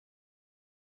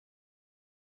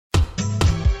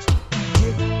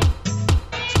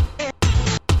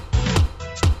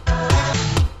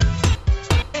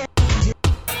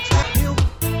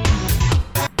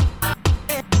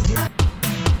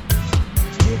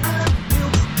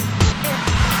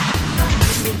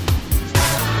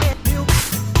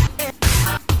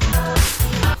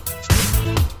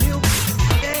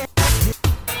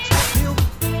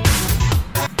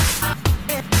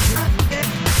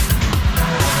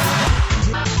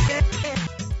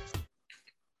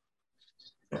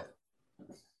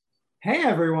Hey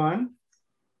everyone,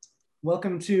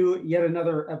 welcome to yet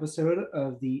another episode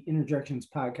of the Interjections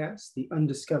Podcast, The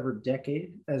Undiscovered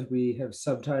Decade, as we have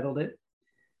subtitled it.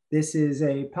 This is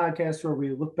a podcast where we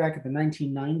look back at the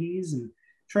 1990s and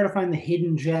try to find the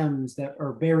hidden gems that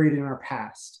are buried in our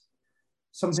past.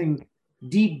 Something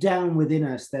deep down within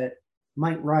us that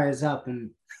might rise up and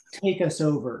take us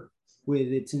over with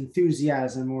its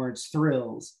enthusiasm or its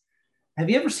thrills. Have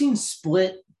you ever seen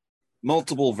Split?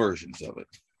 Multiple versions of it.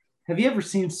 Have you ever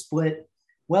seen Split?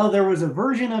 Well, there was a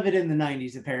version of it in the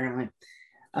 90s, apparently.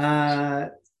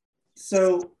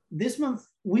 So this month,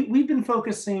 we've been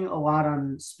focusing a lot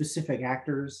on specific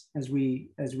actors, as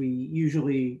we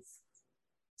usually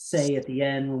say at the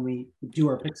end when we do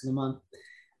our picks of the month.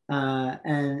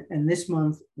 And this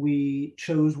month, we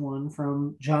chose one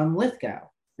from John Lithgow,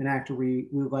 an actor we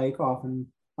like often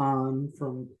on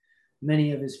from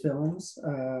many of his films.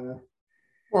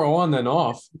 More on than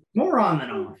off. More on than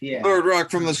off, yeah. Third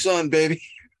Rock from the Sun, baby.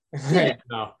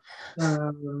 No.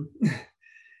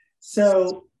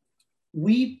 So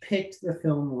we picked the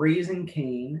film Raising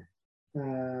Cain,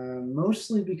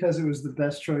 mostly because it was the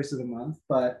best choice of the month.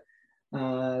 But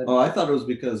I thought it was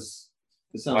because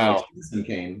it sounded like Citizen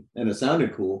Kane and it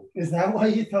sounded cool. Is that why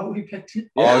you thought we picked it?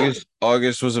 Yeah.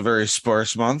 August was a very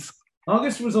sparse month.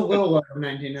 August was a little low in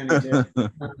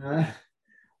 1992.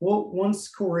 Well, once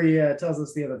Corey tells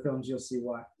us the other films, you'll see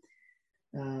why.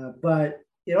 But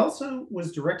it also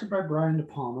was directed by Brian De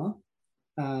Palma.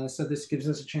 So this gives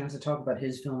us a chance to talk about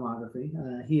his filmography.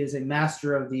 He is a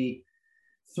master of the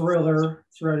thriller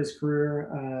throughout his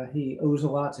career. He owes a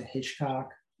lot to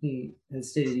Hitchcock. He has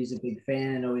stated he's a big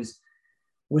fan and always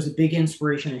was a big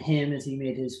inspiration to him as he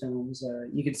made his films.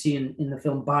 You can see in the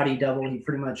film Body Double, he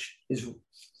pretty much is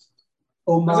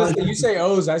You say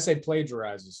owes, I say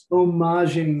plagiarizes.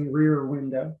 Homaging Rear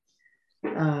Window.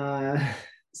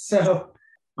 So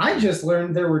I just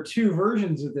learned there were two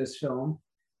versions of this film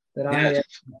that I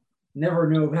never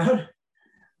knew about.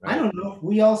 I don't know if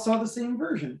we all saw the same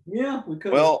version. Yeah, we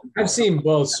could. Well, I've seen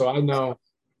both, so I know.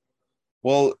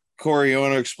 Well, Corey, you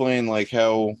want to explain like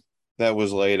how that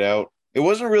was laid out? It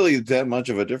wasn't really that much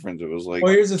of a difference. It was like,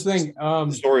 well, here's the thing.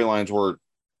 The storylines were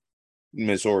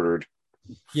misordered.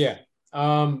 Yeah.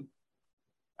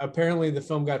 Apparently the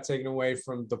film got taken away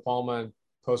from De Palma in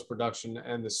post-production,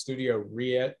 and the studio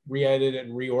re-edited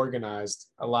and reorganized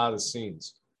a lot of the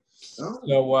scenes.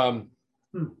 So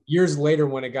years later,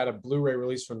 when it got a Blu-ray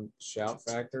release from Shout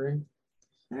Factory,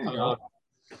 an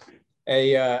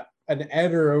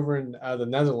editor over in the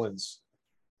Netherlands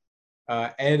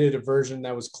edited a version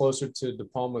that was closer to De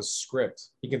Palma's script.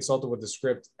 He consulted with the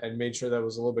script and made sure that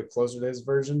was a little bit closer to his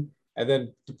version. And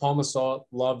then De Palma saw it,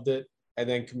 loved it, and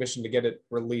then commissioned to get it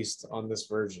released on this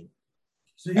version.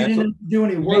 So he didn't do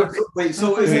any work. Wait,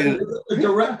 so is it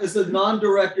it's a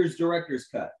non-director's director's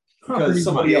cut? Because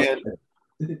somebody else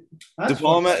did.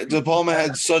 De Palma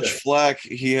had such flack,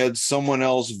 he had someone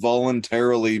else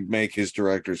voluntarily make his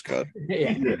director's cut.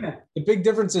 Yeah. The big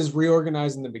difference is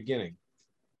reorganized in the beginning.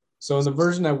 So in the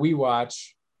version that we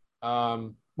watch,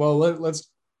 let's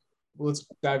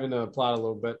dive into the plot a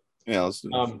little bit. Yeah, let's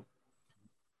do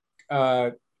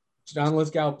it. John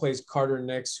Lithgow plays Carter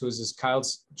Nix, who is this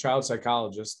child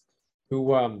psychologist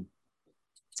who,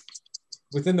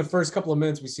 within the first couple of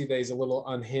minutes, we see that he's a little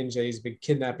unhinged, that he's been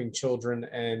kidnapping children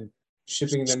and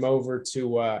shipping them over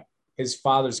to his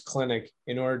father's clinic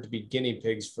in order to be guinea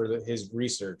pigs for his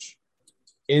research.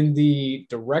 In the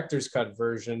director's cut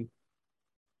version,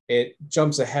 it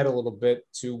jumps ahead a little bit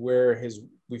to where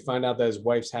we find out that his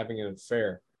wife's having an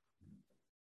affair.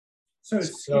 So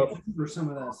for some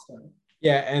of that stuff.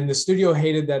 Yeah, and the studio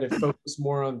hated that it focused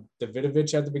more on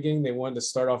Davidovich at the beginning. They wanted to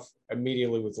start off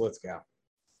immediately with Lithgow.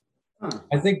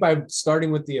 I think by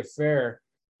starting with the affair,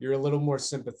 you're a little more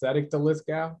sympathetic to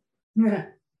Lithgow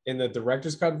in the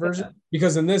director's cut version.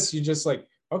 Because in this, you just like,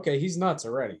 okay, he's nuts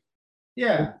already.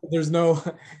 Yeah. There's no...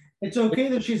 It's okay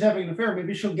that she's having an affair.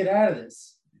 Maybe she'll get out of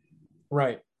this.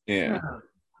 Right. Yeah.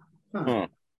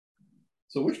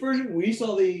 So which version? We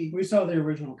saw the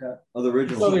original cut. Oh, the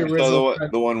original.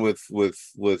 The one with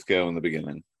Lithgow in the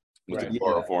beginning. With the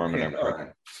chloroform and everything.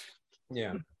 Right.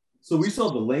 Yeah. So we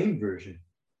saw the lame version.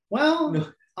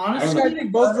 Well, honestly, I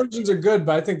think both versions are good,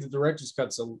 but I think the director's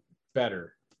cut's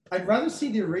better. I'd rather see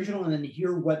the original and then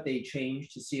hear what they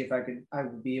changed to see if I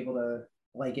would be able to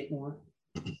like it more.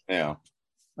 Yeah.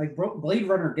 Like Blade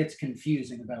Runner gets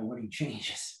confusing about what he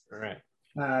changes. Right.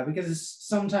 Because it's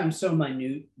sometimes so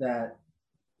minute that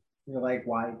you're like,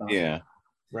 why bother? Yeah.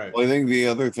 Right. Well, I think the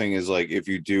other thing is like if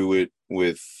you do it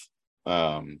with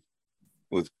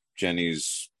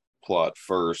Jenny's plot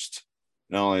first,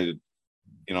 not only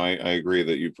I agree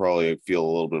that you probably feel a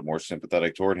little bit more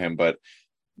sympathetic toward him, but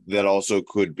that also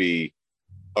could be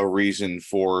a reason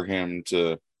for him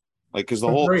to like, because the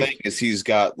whole thing is he's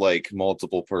got like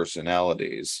multiple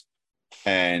personalities,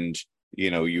 and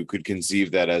you could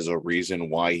conceive that as a reason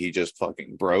why he just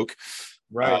fucking broke.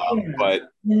 Right. But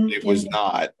it was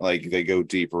not. Like, they go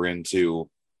deeper into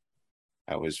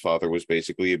how his father was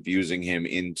basically abusing him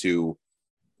into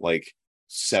like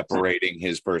separating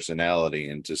his personality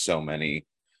into so many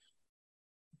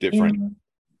different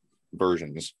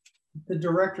versions. The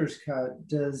director's cut,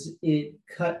 does it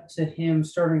cut to him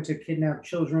starting to kidnap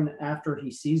children after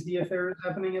he sees the affairs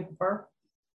happening at the park?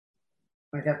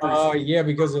 Like after yeah,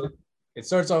 because it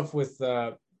starts off with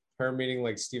her meeting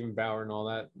like Stephen Bauer and all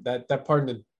that part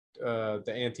in the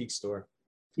antique store.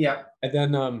 Yeah. And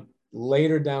then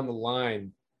later down the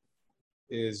line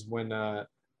is when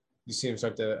you see him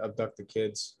start to abduct the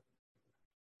kids.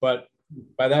 But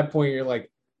by that point, you're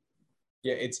like,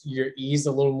 yeah, you're eased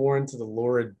a little more into the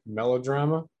lurid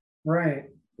melodrama. Right.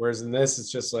 Whereas in this,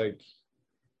 it's just like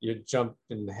you're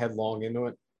jumping headlong into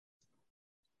it.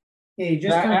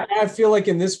 Yeah, I feel like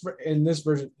in this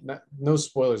version, no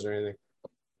spoilers or anything.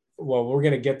 Well, we're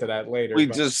gonna get to that later. I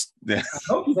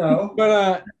hope so. But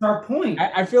that's our point.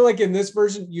 I feel like in this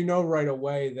version, right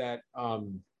away that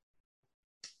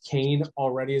Kane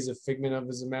already is a figment of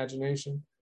his imagination.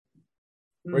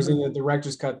 Whereas in the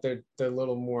director's cut, they're a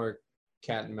little more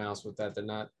cat and mouse with that. They're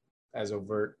not as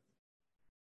overt.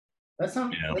 That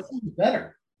sounds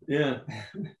better. Yeah.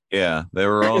 Yeah, they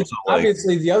were also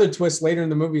obviously the other twist later in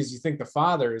the movie is you think the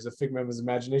father is a figment of his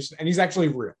imagination, and he's actually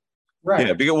real. Right.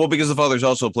 Yeah, because the father's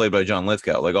also played by John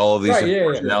Lithgow. Like, all of these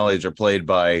personalities are played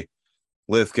by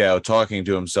Lithgow talking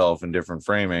to himself in different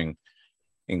framing,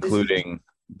 including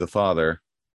the father.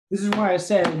 This is why I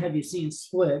said, have you seen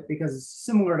Split? Because it's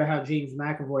similar to how James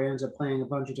McAvoy ends up playing a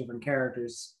bunch of different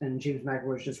characters, and James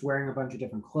McAvoy is just wearing a bunch of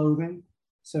different clothing.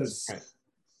 So it's,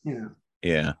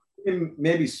 Yeah.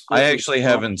 Maybe Split. I actually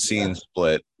haven't seen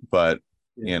Split, but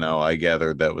I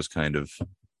gathered that was kind of.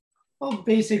 Well,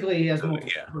 basically, he has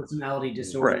multiple personality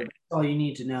disorder. Right. That's all you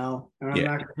need to know. And I'm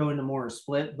not going to go into more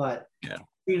Split, but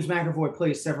James McAvoy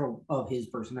plays several of his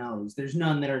personalities. There's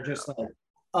none that are just like,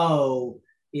 oh,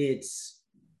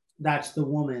 that's the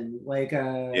woman. Like,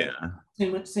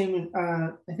 same.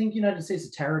 I think United States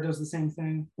of Terror does the same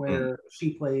thing, where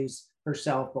she plays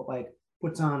herself, but like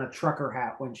puts on a trucker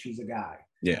hat when she's a guy.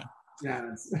 Yeah.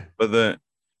 Yeah. But the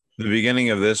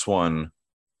beginning of this one,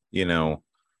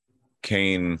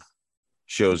 Kane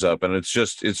shows up, and it's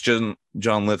just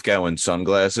John Lithgow in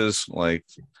sunglasses, like,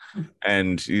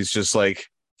 and he's just like,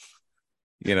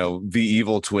 the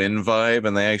evil twin vibe,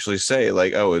 and they actually say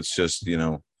like, oh, it's just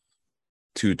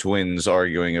two twins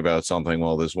arguing about something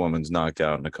while this woman's knocked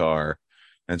out in a car.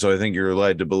 And so I think you're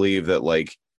led to believe that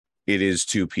like it is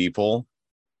two people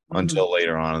until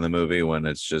later on in the movie when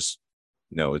it's just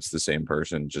it's the same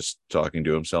person just talking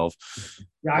to himself.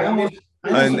 Yeah,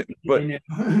 I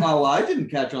didn't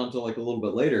catch on until like a little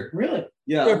bit later. Really?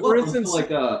 Yeah. For instance, like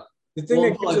the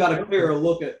thing I got a clearer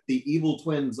look at the evil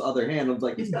twin's other hand. I was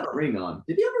like, he's got a ring on.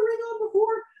 Did he have a ring on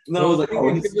before? No, I was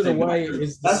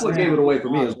like, that's what gave it away for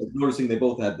me. I was like noticing they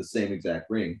both had the same exact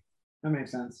ring. That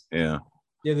makes sense. Yeah.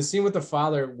 Yeah, the scene with the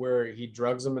father where he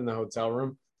drugs him in the hotel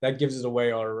room, that gives it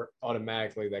away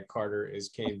automatically that Carter is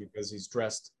Kane, because he's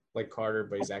dressed like Carter,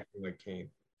 but he's acting like Kane.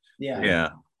 Yeah. Yeah.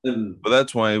 But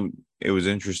that's why it was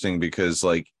interesting, because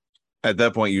like at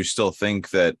that point you still think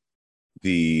that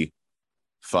the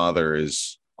father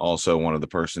is also one of the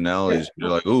personalities. You're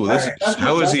like, oh,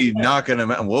 how is he not gonna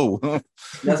whoa.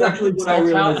 That's actually when I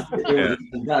realized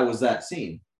the guy was that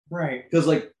scene. Right. Because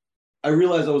like I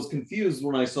realized I was confused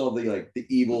when I saw the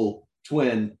evil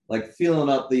twin like feeling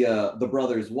up the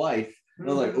brother's wife. And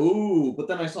I was like, ooh, but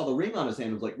then I saw the ring on his hand.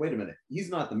 I was like, wait a minute,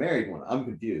 he's not the married one. I'm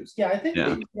confused. Yeah, I think they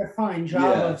did a fine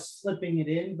job of slipping it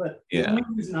in, but the only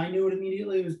reason I knew it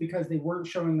immediately was because they weren't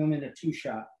showing them in a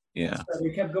two-shot. Yeah. So they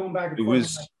kept going back and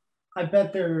forth. I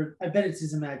bet it's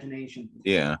his imagination.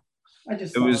 Yeah. I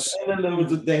just and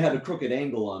then they had a crooked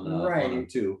angle on him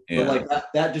too. Yeah. But like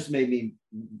that just made me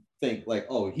think like,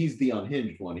 oh, he's the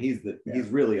unhinged one. He's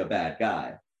really a bad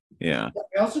guy. Yeah.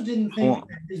 I also didn't think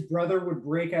that his brother would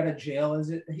break out of jail.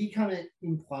 He kind of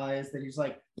implies that he's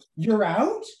like, "You're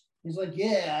out?" He's like,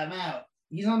 "Yeah, I'm out."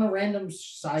 He's on a random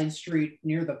side street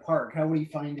near the park. How would he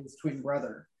find his twin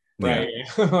brother? Right.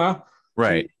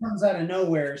 Right. He comes out of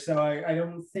nowhere, so I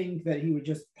don't think that he would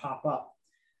just pop up.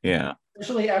 Yeah.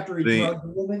 Especially after he drugged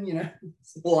the woman,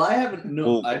 Well, I didn't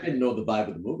know the vibe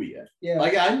of the movie yet. Yeah.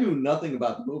 Like I knew nothing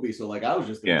about the movie, so like I was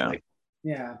just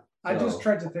I just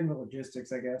tried to think of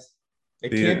logistics, I guess.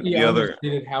 It can't be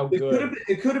understated how good.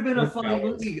 It could have been a funny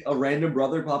movie, a random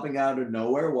brother popping out of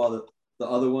nowhere while the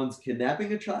other one's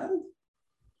kidnapping a child.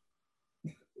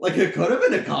 Like it could have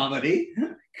been a comedy.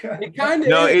 It kind of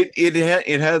no,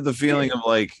 it had the feeling of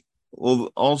like,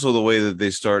 well, also the way that they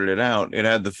started it out, it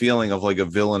had the feeling of like a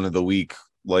villain of the week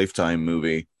Lifetime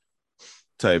movie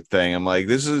type thing. I'm like,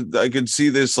 I could see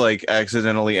this like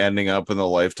accidentally ending up in the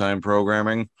Lifetime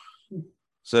programming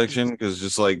section, because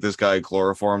just like this guy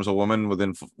chloroforms a woman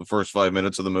within the first 5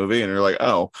 minutes of the movie, and you're like,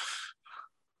 oh,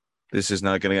 this is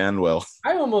not going to end well.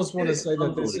 I almost want to say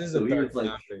that this is a dark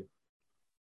comedy.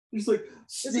 He's like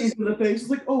sneeze in the face. It's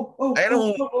like,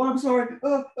 I'm sorry.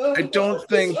 I don't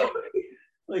think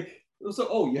like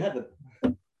so. You had to.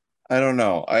 I don't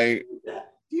know. I'm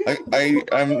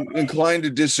inclined to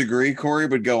disagree, Corey,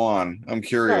 but go on. I'm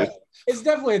curious. Right. It's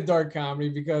definitely a dark comedy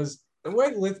because the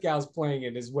way Lithgow's playing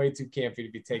it is way too campy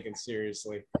to be taken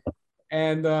seriously.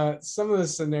 And some of the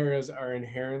scenarios are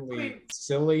inherently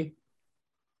silly.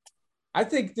 I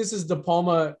think this is De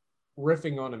Palma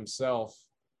riffing on himself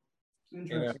in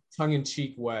a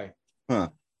tongue-in-cheek way. Huh.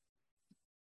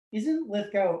 Isn't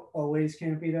Lithgow always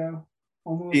campy, though?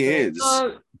 Almost he is.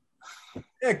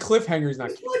 Yeah, Cliffhanger's not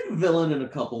He's like a villain in a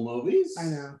couple movies. I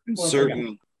know.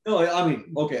 Certain. No, I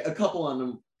mean, okay, a couple on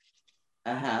them,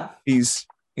 a half. He's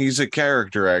a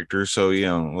character actor, so you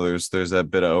know there's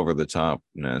that bit of over the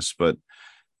topness, but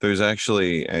there's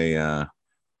actually there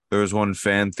was one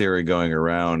fan theory going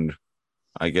around,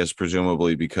 I guess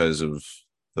presumably because of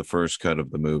the first cut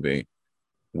of the movie,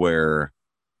 where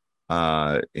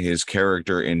his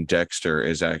character in Dexter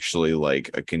is actually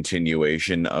like a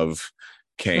continuation of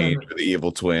Kane, the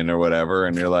evil twin or whatever,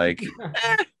 and you're like,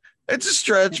 it's a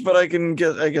stretch, but I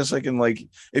guess I can like,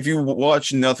 if you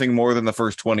watch nothing more than the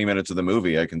first 20 minutes of the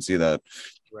movie, I can see that.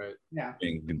 Right. Yeah.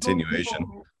 Being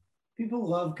continuation. People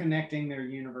love connecting their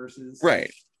universes.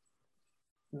 Right.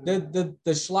 The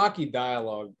schlocky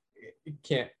dialogue, it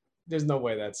can't. There's no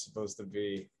way that's supposed to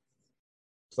be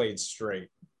played straight.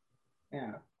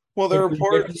 Yeah. Well, there are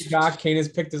parts. Kane has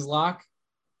picked his lock.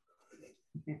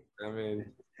 I mean,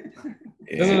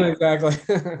 it doesn't exactly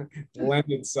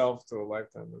lend itself to a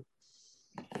Lifetime movie.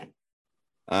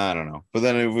 I don't know, but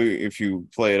then if you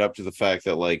play it up to the fact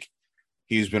that like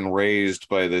he's been raised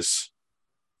by this,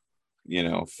 you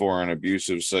know, foreign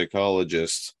abusive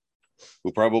psychologist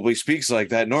who probably speaks like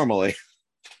that normally.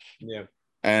 Yeah.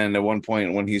 And at one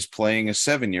point when he's playing a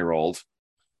 7-year-old,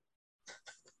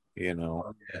 you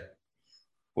know,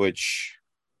 which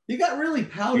he got really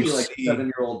pouty like a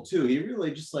 7-year-old too. He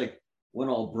really just like went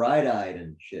all bright-eyed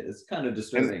and shit. It's kind of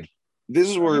disturbing. And this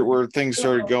is where things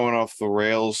started going off the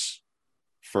rails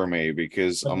for me,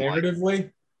 because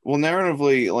narratively,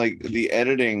 narratively, like the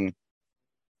editing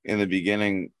in the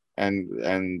beginning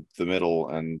and the middle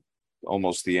and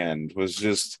almost the end was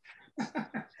just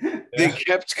they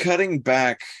kept cutting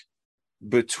back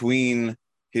between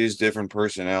his different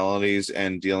personalities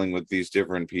and dealing with these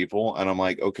different people, and I'm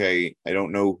like, okay, I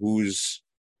don't know who's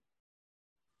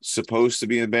supposed to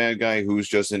be a bad guy, who's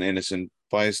just an innocent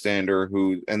bystander,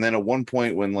 and then at one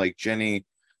point when like Jenny,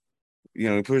 you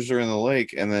know, he pushes her in the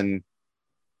lake and then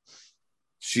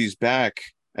she's back,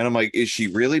 and I'm like, is she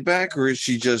really back, or is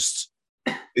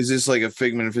this like a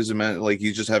figment of his imagination, like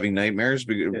he's just having nightmares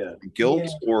because of guilt,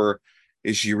 or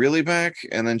is she really back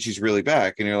and then she's really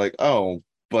back, and you're like, oh,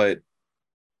 but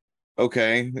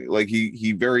okay, like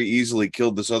he very easily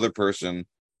killed this other person,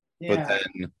 but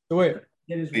then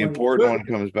the important one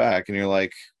comes back, and you're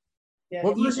like,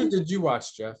 what version did you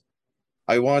watch, Jeff?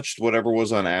 I watched whatever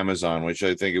was on Amazon, which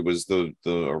I think it was the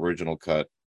original cut.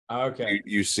 Okay.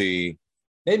 You see,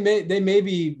 they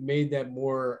maybe made that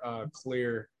more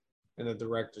clear in the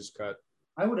director's cut.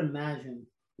 I would imagine.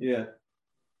 Yeah.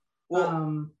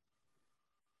 Well,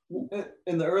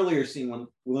 in the earlier scene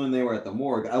when they were at the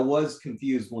morgue, I was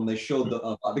confused when they showed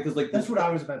the because like that's what I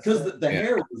was about to say. Because the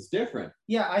hair was different.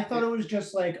 Yeah, I thought it was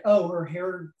just like, oh, her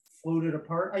hair floated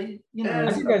apart. I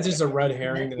think that's just a red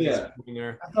herring.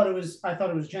 There. I thought it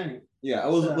was Jenny. Yeah, I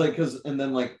was like, and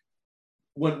then like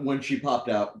when she popped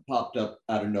up out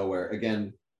of nowhere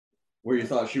again, where you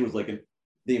thought she was like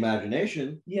the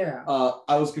imagination. Yeah.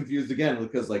 I was confused again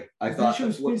because like I thought she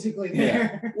was physically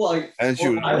there. Yeah. Well,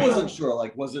 I wasn't sure.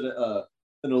 Like, was it an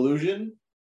illusion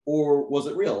or was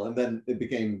it real? And then it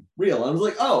became real. I was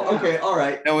like, oh, okay, all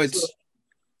right. No, it's.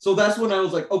 So that's when I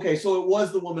was like, okay, so it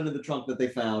was the woman in the trunk that they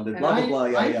found, and blah blah blah.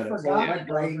 Yeah. So my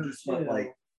brain just went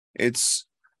like. It's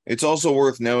also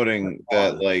worth noting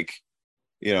that like,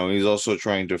 you know, he's also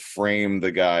trying to frame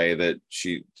the guy that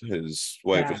his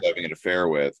wife was having an affair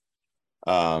with.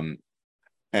 And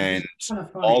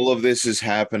all of this is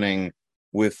happening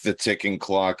with the ticking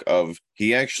clock of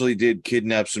he actually did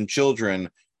kidnap some children,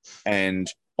 and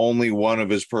only one of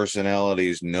his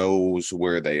personalities knows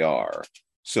where they are.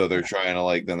 So they're trying to,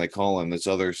 like, then they call in this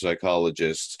other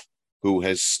psychologist who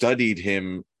has studied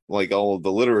him, like all of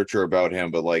the literature about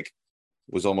him, but like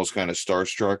was almost kind of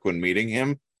starstruck when meeting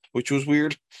him, which was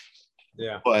weird.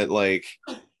 Yeah. But like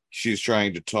she's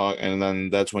trying to talk, and then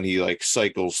that's when he like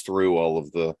cycles through all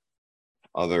of the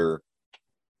other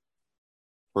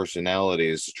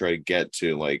personalities to try to get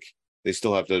to, like, they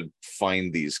still have to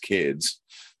find these kids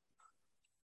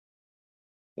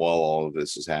while all of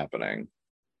this is happening.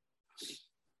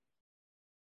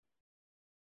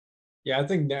 Yeah, I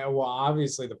think that, well,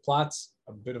 obviously the plot's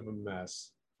a bit of a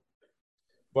mess,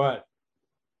 but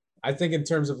I think in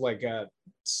terms of like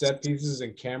set pieces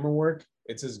and camera work,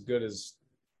 it's as good as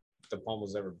De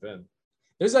Palma's ever been.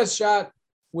 There's that shot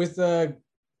with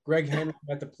Greg Henry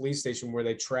at the police station where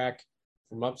they track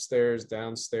from upstairs,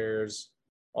 downstairs,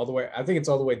 all the way. I think it's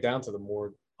all the way down to the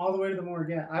morgue. All the way to the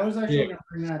morgue, yeah. I was actually going to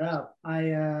bring that up.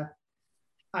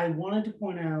 I wanted to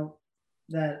point out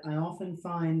that I often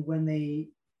find when they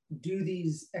do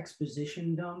these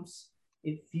exposition dumps,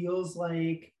 it feels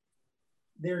like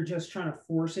they're just trying to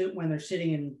force it when they're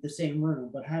sitting in the same room,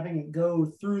 but having it go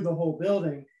through the whole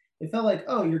building, it felt like,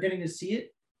 oh, you're getting to see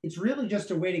it. It's really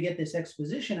just a way to get this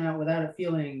exposition out without it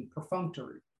feeling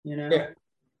perfunctory, you know? Yeah.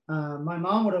 My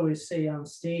mom would always say on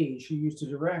stage, she used to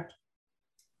direct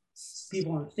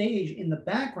people on stage in the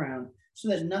background so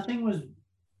that nothing was,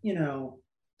 you know,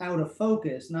 out of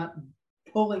focus, not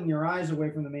pulling your eyes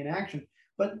away from the main action.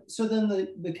 But so then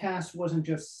the cast wasn't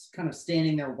just kind of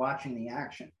standing there watching the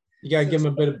action. You got to give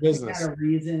them a bit of business. Had a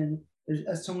reason.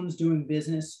 Someone's doing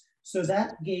business. So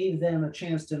that gave them a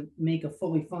chance to make a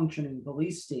fully functioning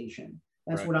police station.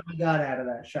 That's what I got out of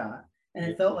that shot. And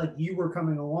it felt like you were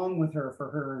coming along with her for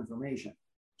her information.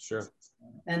 Sure.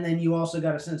 And then you also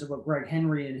got a sense of what Greg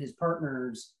Henry and his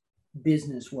partner's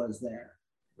business was there.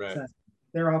 Right. So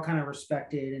they're all kind of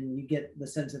respected, and you get the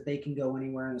sense that they can go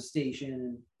anywhere in the station.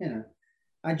 And, you know,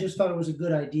 I just thought it was a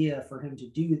good idea for him to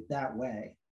do it that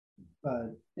way.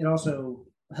 But it also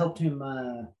helped him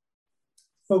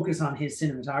focus on his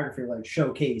cinematography, like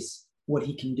showcase what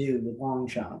he can do with long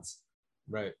shots.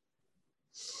 Right.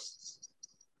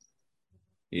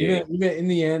 Yeah. Even in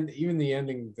the end, even the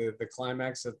ending, the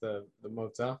climax at the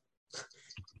motel,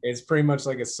 it's pretty much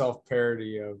like a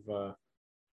self-parody of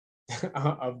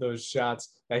of those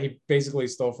shots that he basically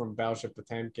stole from Battleship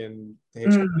Potemkin,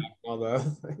 and all the other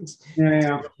things.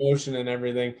 Yeah. Motion and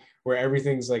everything, where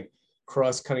everything's like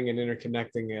cross-cutting and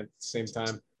interconnecting at the same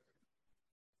time.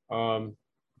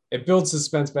 It builds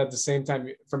suspense, but at the same time,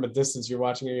 from a distance, you're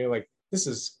watching it, you're like, this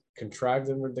is contrived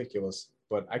and ridiculous.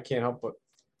 But I can't help but,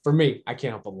 for me, I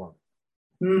can't help but love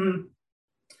it. Mm-hmm.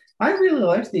 I really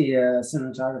liked the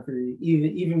cinematography,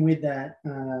 even with that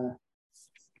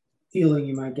feeling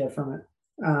you might get from it.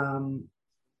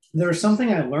 There was something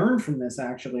I learned from this,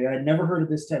 actually. I'd never heard of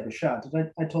this type of shot.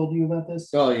 Did I told you about this?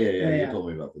 Oh, yeah. You told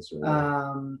me about this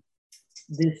earlier.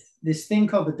 This thing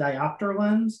called the diopter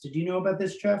lens. Did you know about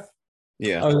this, Jeff?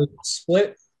 Yeah.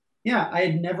 Split? Yeah, I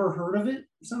had never heard of it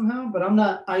somehow, but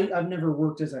I've never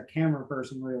worked as a camera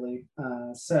person, really.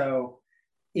 So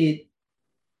it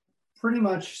pretty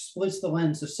much splits the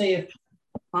lens. So say if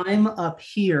I'm up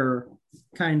here,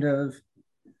 kind of,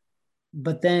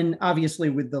 but then obviously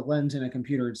with the lens in a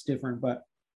computer, it's different, but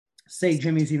say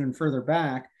Jimmy's even further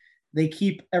back, they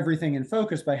keep everything in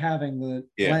focus by having the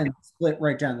lens split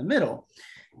right down the middle.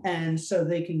 And so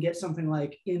they can get something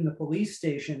like in the police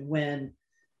station when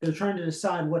they're trying to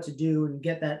decide what to do and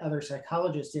get that other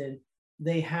psychologist in,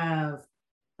 they have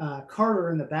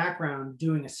Carter in the background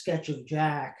doing a sketch of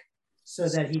Jack so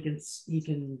that he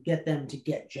can get them to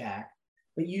get Jack.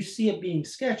 But you see it being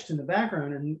sketched in the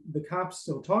background and the cop's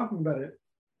still talking about it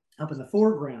up in the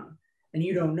foreground. And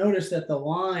you don't notice that the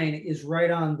line is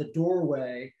right on the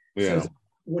doorway. Yeah. So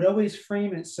would always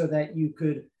frame it so that you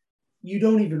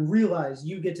don't even realize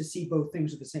you get to see both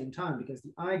things at the same time, because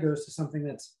the eye goes to something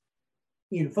that's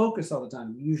in focus all the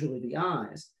time, usually the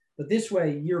eyes. But this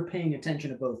way you're paying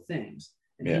attention to both things,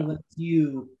 and he lets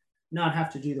you not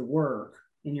have to do the work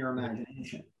in your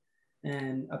imagination.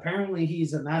 And apparently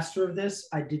he's a master of this.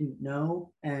 I didn't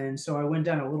know. And so I went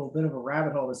down a little bit of a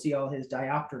rabbit hole to see all his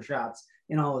diopter shots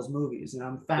in all his movies. And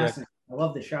I'm fascinated. Yeah. I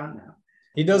love the shot now.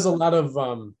 He does a lot of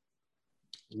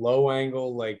low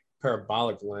angle, like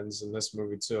parabolic lens in this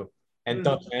movie too. And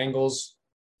Dutch angles.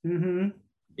 Mm-hmm.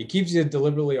 It keeps you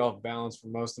deliberately off balance for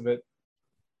most of it.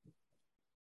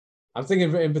 I'm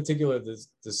thinking in particular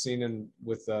the scene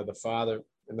with the father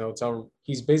in the hotel room.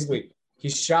 He's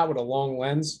shot with a long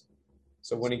lens,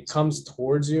 So when he comes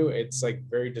towards you, it's like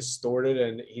very distorted,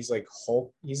 and he's like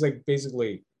Hulk. He's like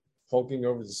basically hulking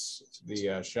over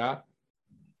the shot.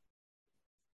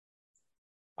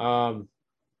 Yeah.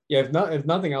 If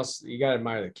nothing else, you gotta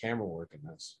admire the camera work in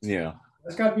this. Yeah,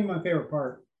 that's got to be my favorite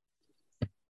part.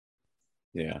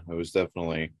 Yeah, it was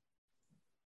definitely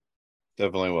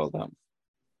well done.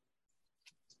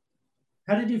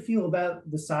 How did you feel about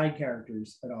the side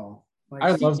characters at all? Like,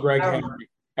 I love Greg Henry.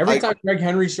 Every time Greg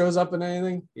Henry shows up in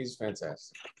anything, he's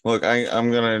fantastic. Look,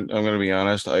 I'm gonna be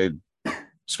honest. I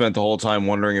spent the whole time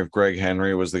wondering if Greg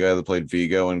Henry was the guy that played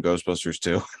Vigo in Ghostbusters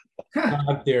 2.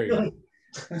 How dare you?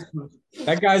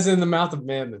 That guy's in the Mouth of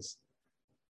Madness.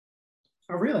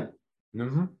 Oh, really?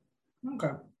 Mm-hmm.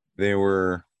 Okay. They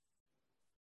were.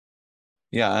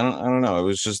 Yeah, I don't know. It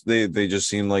was just they just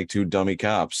seemed like two dummy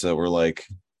cops that were like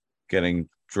getting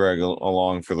dragged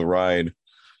along for the ride,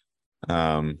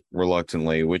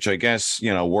 reluctantly, which I guess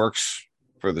works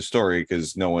for the story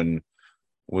because no one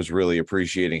was really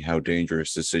appreciating how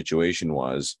dangerous the situation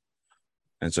was.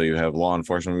 And so you have law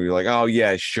enforcement be like, oh,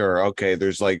 yeah, sure. Okay,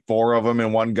 there's like 4 of them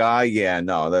and 1 guy. Yeah,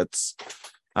 no, that's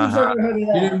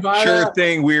sure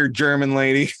thing, weird German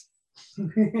lady.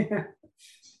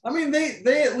 I mean,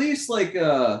 they at least like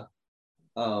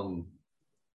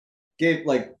gave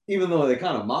like, even though they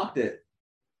kind of mocked it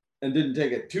and didn't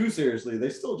take it too seriously,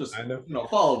 they still just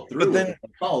followed through. But then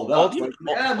followed up. Like,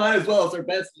 yeah, might as well. It's their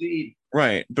best lead.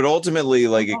 Right, but ultimately,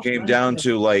 like it came down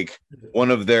to like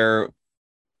one of their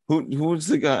who was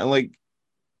the guy? Like,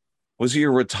 was he a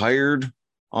retired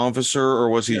officer or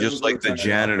was he just like the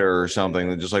janitor or something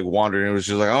that just like wandered and was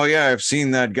just like, oh yeah, I've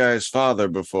seen that guy's father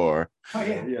before. Oh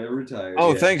yeah, retired.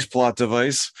 Oh, thanks, plot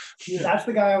device. Yeah, that's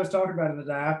the guy I was talking about in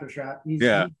the after shot. He's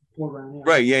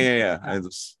right. Yeah.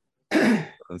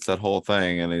 It's that whole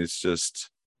thing, and it's just,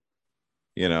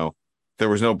 there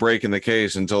was no break in the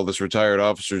case until this retired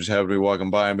officer just happened to be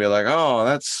walking by and be like,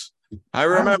 oh, I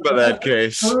remember that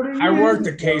case. I worked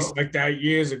a case like that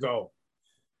years ago.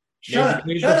 Shut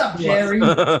up, Jerry.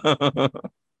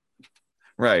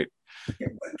 Right.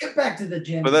 Get back to the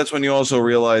gym. But that's when you also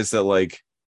realize that, like,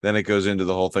 then it goes into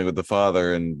the whole thing with the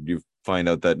father, and you find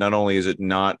out that not only is it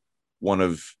not one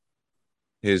of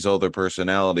his other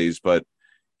personalities, but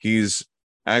he's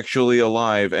actually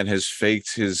alive and has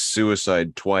faked his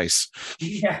suicide twice.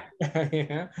 Yeah.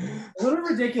 A little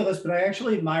ridiculous, but I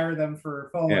actually admire them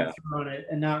for following through on it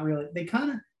and not really. They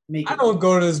kind of make it. I don't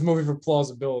go to this movie for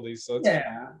plausibility, so it's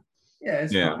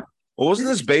it's fine. Well, wasn't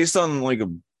this based on like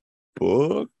a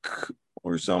book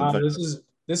or something?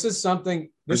 This is something.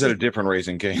 Or is that a different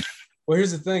Raising Cain? Well,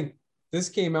 here's the thing. This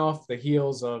came off the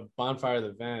heels of Bonfire of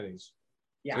the Vanities.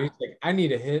 Yeah. So he's like, I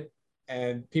need a hit.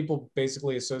 And people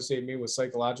basically associate me with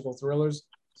psychological thrillers.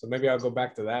 So maybe I'll go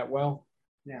back to that well.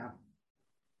 Yeah.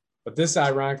 But this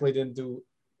ironically didn't do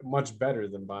much better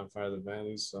than Bonfire of the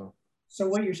Vanities. So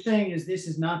what you're saying is this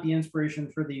is not the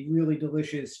inspiration for the really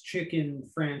delicious chicken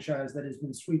franchise that has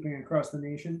been sweeping across the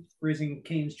nation, Raising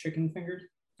Cain's Chicken Fingers?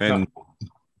 And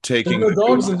taking the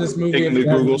dogs in this movie. Taking the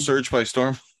Google search by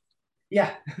storm?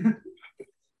 Yeah. Did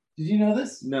you know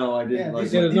this? No, I didn't.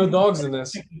 There's no dogs in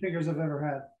this. Chicken fingers I've ever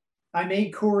had. I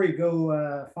made Corey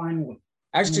go find one.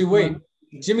 Actually, wait.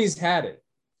 Jimmy's had it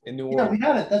in New Orleans. Yeah, we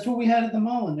had it. That's what we had at the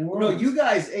mall in New Orleans. No, you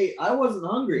guys ate. I wasn't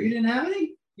hungry. You didn't have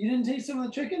any? You didn't taste some of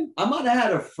the chicken? I might have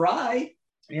had a fry.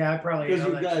 Yeah, I probably because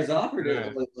you guys offered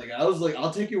it. Like I was like,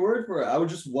 I'll take your word for it. I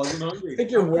just wasn't hungry.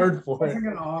 Take your word for it. I'm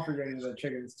gonna offer you any of that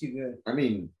chicken. It's too good. I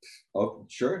mean, oh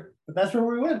sure. But that's where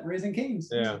we went, Raising Cane's.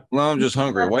 Yeah. Well, I'm just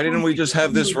hungry. Why didn't we just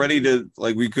have this ready to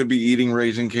we could be eating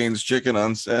Raising Cane's chicken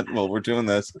on set while we're doing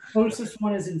this? The closest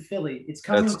one is in Philly. It's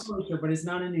coming closer, but it's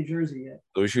not in New Jersey yet.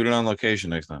 So we shoot it on location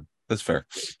next time. That's fair.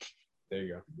 There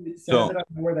you go. It says it up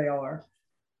where they are.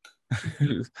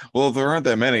 Well, if there aren't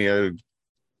that many,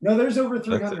 no, there's over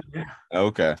 300 now.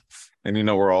 Okay. And you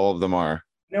know where all of them are.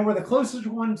 Know where the closest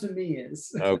one to me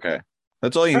is. Okay.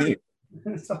 That's all you need.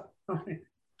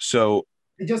 So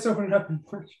they just opened it up in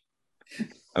March.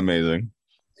 Amazing.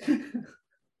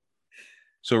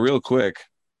 So real quick.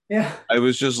 Yeah. I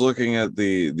was just looking at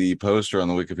the poster on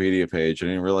the Wikipedia page and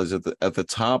I didn't realize that at the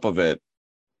top of it,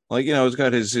 it's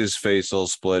got his face all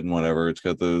split and whatever. It's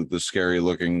got the scary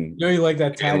looking you like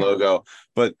that tag logo.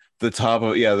 But the top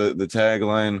of the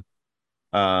tagline,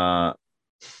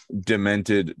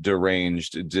 demented,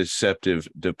 deranged, deceptive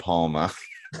De Palma.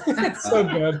 That's so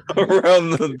good. Around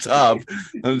the top.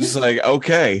 I'm just like,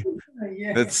 okay.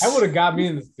 Yeah. That would have got me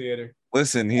in the theater.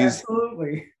 Listen, he's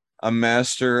absolutely a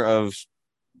master of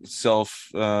self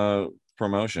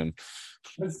promotion.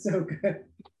 That's so good.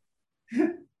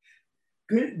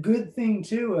 Good thing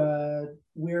too.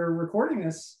 We're recording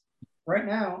this right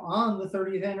now on the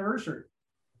 30th anniversary.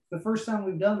 The first time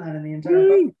we've done that in the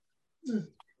entire.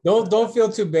 Don't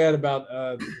feel too bad about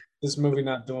this movie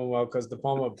not doing well because De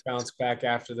Palma bounced back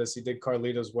after this. He did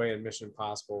Carlito's Way and Mission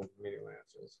Impossible immediately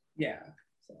after this. Yeah.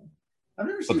 So, I've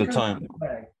never seen Carlito's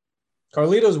Way.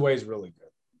 Carlito's Way is really good.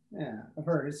 Yeah, I've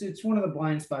heard. It's one of the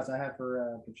blind spots I have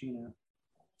for Pacino.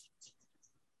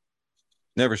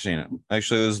 Never seen it.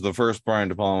 Actually, this is the first Brian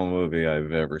De Palma movie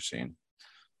I've ever seen.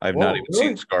 I've not even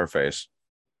seen Scarface.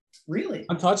 Really?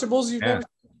 Untouchables? You've never?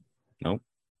 Nope.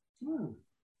 Oh.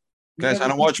 Guys, I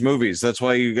don't watch movies. That's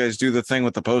why you guys do the thing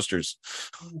with the posters.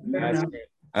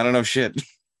 I don't know shit.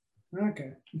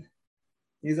 Okay.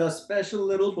 He's a special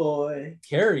little boy.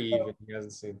 Carrie, even he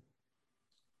hasn't seen.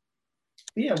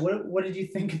 Yeah, what did you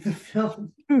think of the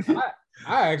film?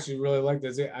 I actually really like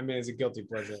this. I mean, it's a guilty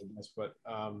pleasure, I guess, but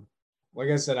like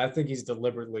I said, I think he's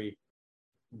deliberately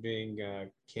being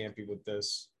campy with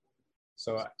this.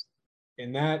 So,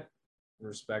 in that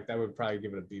respect, I would probably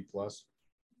give it a B+.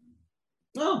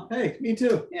 Oh, hey, me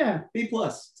too. Yeah, B+.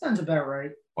 Sounds about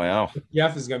right. Wow.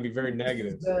 Jeff is going to be very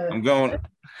negative. I'm going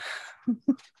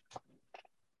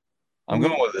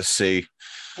with a C.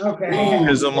 Okay.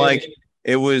 Because I'm like,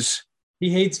 it was. He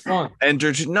hates fun.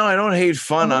 No, I don't hate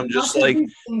fun. I'm just like,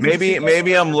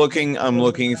 maybe I'm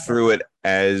looking through it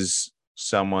as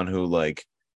someone who, like,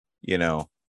 you know,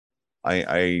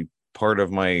 I part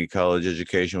of my college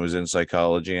education was in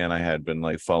psychology, and I had been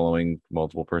like following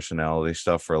multiple personality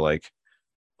stuff for like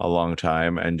a long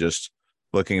time, and just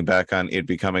looking back on it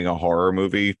becoming a horror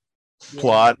movie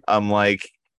plot, I'm like,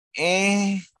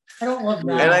 I don't love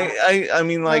that. And I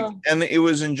mean, like, and it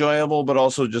was enjoyable, but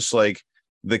also just like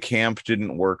the camp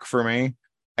didn't work for me,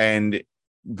 and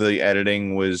the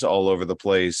editing was all over the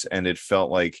place, and it felt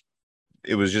like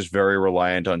it was just very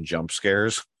reliant on jump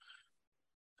scares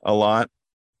a lot.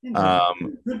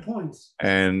 Good points.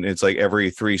 And it's like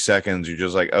every 3 seconds you're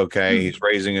just like, okay, he's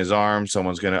raising his arm,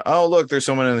 someone's gonna, oh look, there's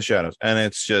someone in the shadows, and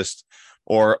it's just,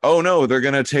 or oh no, they're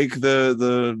gonna take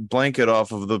the blanket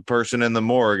off of the person in the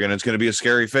morgue and it's gonna be a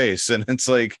scary face, and it's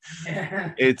like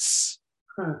it's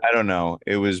I don't know,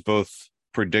 it was both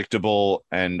predictable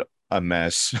and a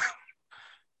mess.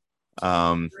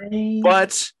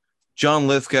 But John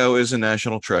Lithgow is a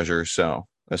national treasure, so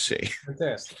let's see.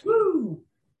 Fantastic.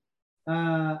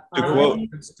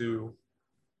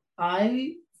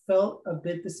 I felt a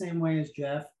bit the same way as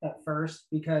Jeff at first,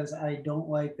 because I don't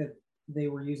like that they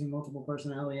were using multiple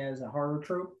personality as a horror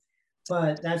trope,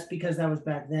 but that's because that was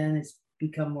back then. It's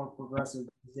become more progressive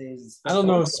these days. I don't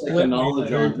know if split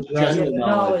knowledge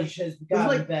has gotten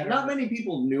like better. Not many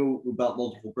people knew about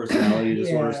multiple personality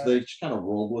disorders. So they just kind of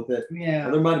rolled with it. Yeah,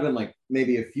 or there might have been like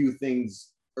maybe a few things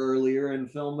earlier in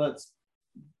film that's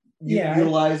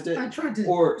utilized it. I tried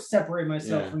to separate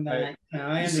myself from that.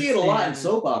 You see it a lot in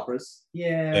soap operas.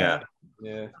 Yeah.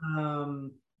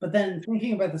 But then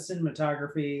thinking about the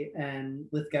cinematography and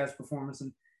Lithgow's performance,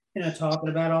 and talking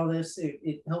about all this,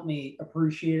 it helped me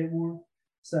appreciate it more.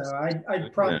 So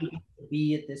I'd probably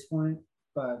be at this point,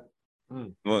 but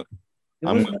well, it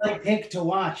was my pick to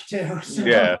watch too. So.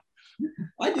 Yeah,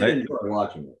 I did enjoy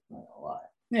watching it. Not a lot.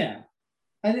 Yeah,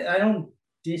 I don't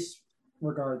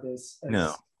disregard this.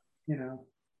 As,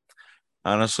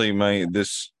 honestly, my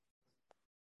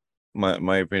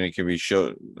opinion can be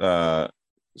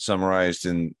summarized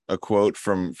in a quote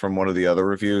from one of the other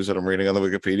reviews that I'm reading on the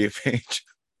Wikipedia page.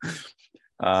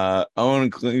 Owen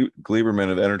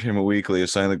Gleiberman of Entertainment Weekly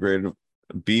assigned the grade of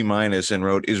B- and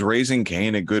wrote, "Is Raising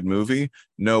Cain a good movie?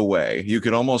 No way. You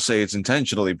could almost say it's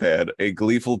intentionally bad. A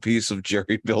gleeful piece of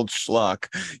jerry-built schlock."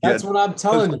 That's what I'm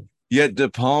telling you. Yet De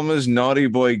Palma's naughty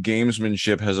boy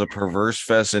gamesmanship has a perverse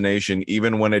fascination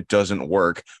even when it doesn't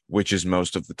work, which is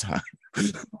most of the time.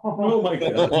 Oh my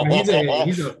god.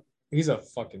 He's a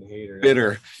fucking hater.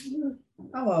 Bitter.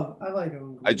 I like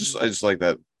him. I just like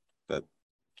that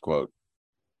quote.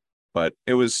 But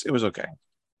it was okay.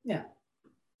 Yeah.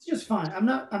 It's just fine. I'm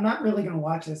not really gonna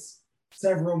watch this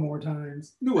several more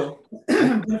times. You will.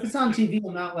 But if it's on TV,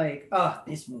 I'm not like,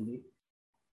 this movie.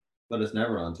 But it's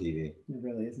never on TV. It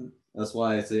really isn't. That's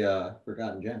why it's a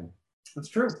forgotten gem. That's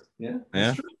true. Yeah.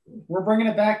 That's true. We're bringing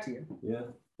it back to you. Yeah.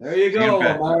 There you go.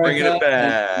 Bringing it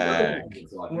back.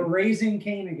 We're raising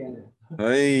Cain again.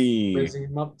 Hey. Raising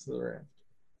him up to the raft.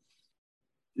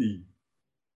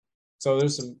 So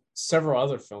there's several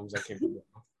other films that came from it.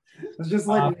 It's just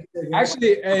like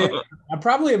actually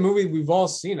probably a movie we've all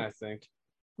seen, I think,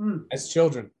 as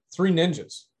children. Three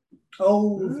Ninjas.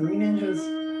 Oh, Three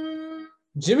Ninjas.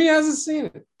 Jimmy hasn't seen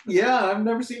it. Yeah, I've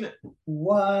never seen it.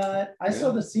 What? I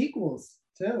saw the sequels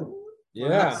too.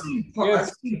 Yeah. I've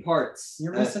seen parts.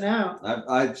 You're missing out.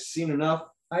 I've seen enough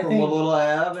from what little I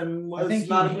have, and was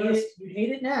not impressed. You'd hate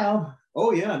it now.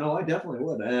 Oh yeah, no, I definitely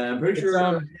would. And I'm pretty sure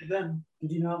I did then.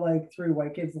 Did you not like 3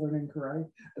 white kids learning karate?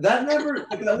 That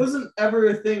wasn't ever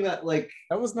a thing that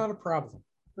that was not a problem.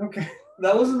 Okay.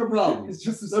 That wasn't a problem. It's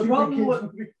just the problem was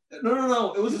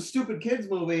no. It was a stupid kids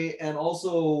movie, and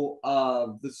also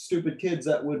the stupid kids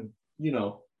that would,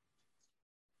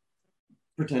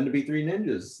 pretend to be 3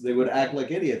 ninjas. They would act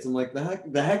like idiots. I'm like,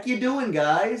 the heck you doing,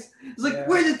 guys? It's like,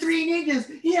 we're the 3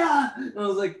 ninjas. Yeah. And I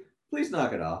was like, please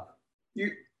knock it off.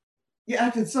 You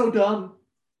acted so dumb.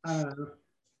 I don't know.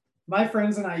 My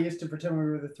friends and I used to pretend we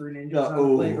were the 3 ninjas on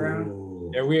the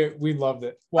playground. Yeah, we loved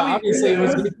it. Well, obviously, it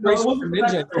was inspiration for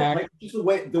Ninja Attack. Like, just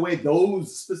the way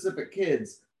those specific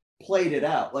kids played it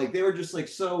out. Like, they were just like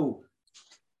so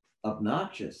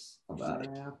obnoxious about it.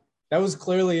 That was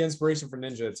clearly inspiration for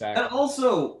Ninja Attack. And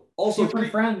also 3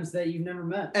 friends that you've never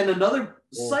met. And another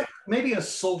maybe a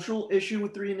social issue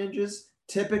with 3 ninjas.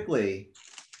 Typically,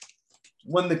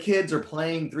 when the kids are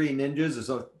playing 3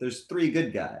 ninjas, there's 3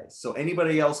 good guys. So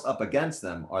anybody else up against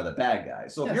them are the bad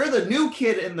guys. So if you're the new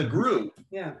kid in the group,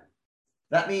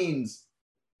 that means.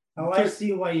 Oh, I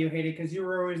see why you hate it, because you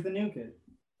were always the new kid.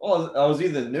 Well, I was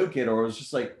either the new kid, or it was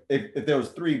just like if there was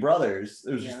 3 brothers,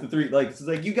 it was just the 3. Like, it's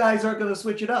like, you guys aren't going to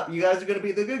switch it up. You guys are going to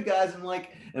be the good guys,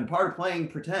 and part of playing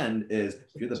pretend is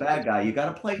if you're the bad guy, you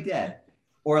got to play dead,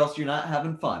 or else you're not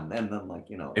having fun. And then,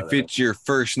 if it's your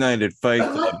first night at Fight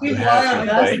Club, you have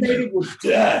to fascinated with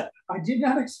death. I did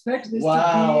not expect this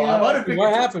to be.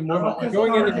 What happened? We're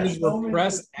going into his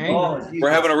repressed anger. We're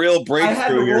having a real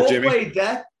breakthrough here, Jimmy. I had to roleplay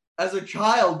death as a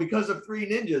child because of 3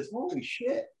 ninjas. Holy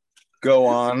shit. Go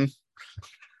on.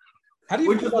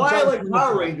 Which is why I like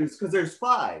Power Rangers, because there's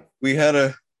 5.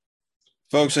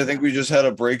 Folks, I think we just had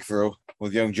a breakthrough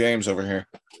with young James over here.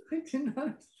 I did not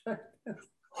expect this.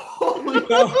 Holy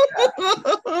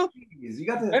Jeez, you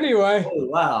got to. Anyway. Oh,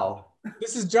 wow.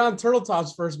 This is John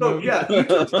Turtletop's first movie. Yeah,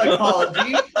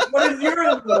 psychology. What is your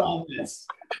input on this?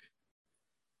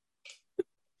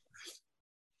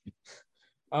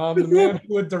 The man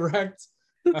who would direct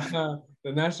the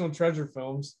National Treasure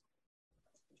films.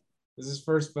 This is his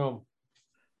first film.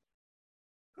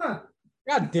 Huh.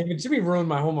 God damn it, Jimmy ruined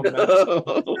my whole momentum.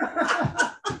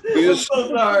 I'm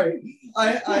so sorry.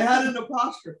 I had an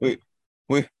apostrophe.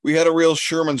 We had a real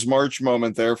Sherman's March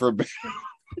moment there for a bit.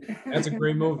 That's a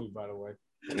great movie, by the way.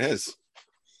 It is.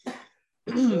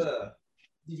 Did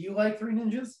you like 3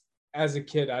 Ninjas? As a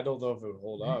kid, I don't know if it would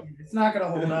hold up. It's not going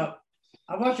to hold up.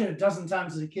 I watched it a dozen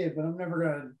times as a kid, but I'm never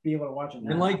going to be able to watch it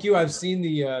now. And like you, I've seen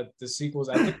the sequels.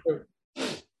 I think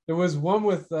there was one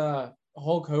with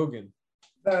Hulk Hogan.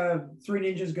 3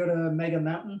 Ninjas Go to Mega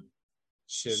Mountain.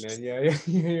 Shit, man.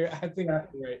 Yeah. I think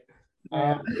that's right.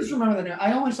 I just remember the name.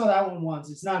 I only saw that one once.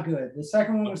 It's not good. The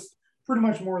second one was pretty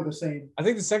much more of the same. I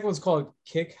think the second one's called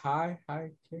Kick High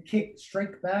Kick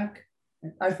Strike Back.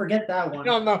 I forget that one.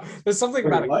 No. There's something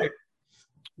about it. Kick.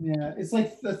 Yeah, it's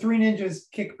like the 3 Ninjas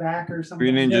Kick Back or something.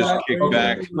 3 Ninjas Kick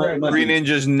Back. 3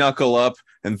 Ninjas Knuckle Up,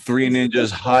 and 3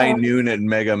 Ninjas High Noon at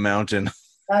Mega Mountain.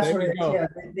 That's what it is. Yeah,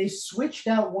 they switched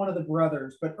out one of the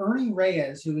brothers, but Ernie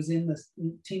Reyes, who was in the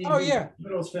Teenage Mutant Ninja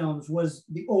Turtles films, was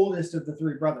the oldest of the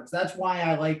 3 brothers. That's why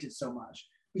I liked it so much.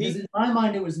 Because in my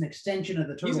mind, it was an extension of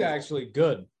the Turtles. He's actually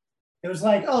good. It was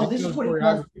like, oh, this is what he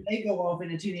does when they go off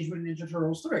into Teenage Mutant Ninja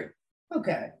Turtles 3.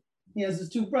 Okay. He has his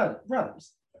 2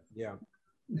 brothers. Yeah.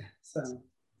 So.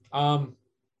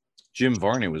 Jim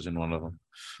Varney was in one of them.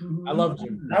 Mm-hmm. I love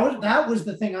Jim. That was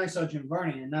the thing I saw Jim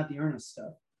Varney in, not the Ernest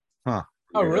stuff. Huh.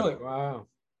 Oh, really? Wow.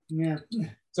 Yeah.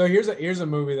 So here's a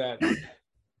movie that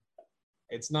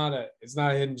it's not a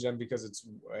hidden gem because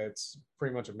it's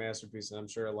pretty much a masterpiece, and I'm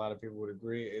sure a lot of people would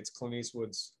agree. It's Clint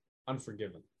Eastwood's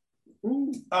Unforgiven.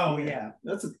 Ooh. Oh yeah,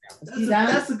 that's a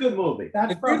good movie.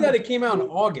 It's weird that it came out in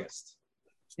August.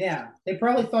 Yeah, they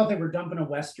probably thought they were dumping a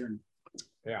Western.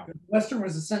 Yeah, Western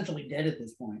was essentially dead at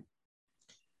this point.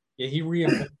 Yeah, he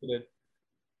reinvented it.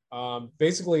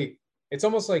 Basically, it's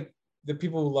almost like the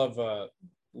people who love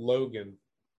Logan.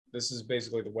 This is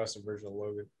basically the Western version of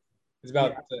Logan. It's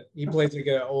about he plays like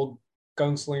an old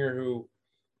gunslinger who,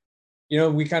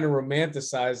 we kind of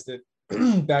romanticized it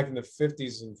back in the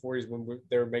 50s and 40s when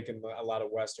they were making a lot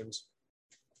of Westerns.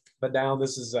 But now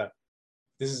this is a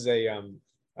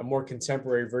more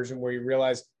contemporary version where you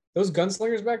realize those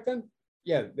gunslingers back then,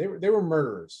 they were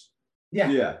murderers.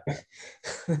 Yeah.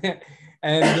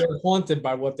 And they're haunted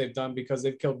by what they've done because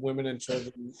they've killed women and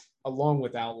children along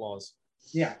with outlaws.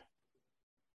 Yeah.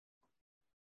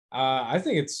 I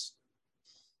think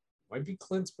might be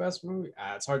Clint's best movie.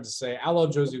 It's hard to say. Outlaw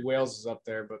Josie Wales is up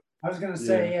there, but I was gonna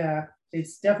say,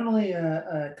 it's definitely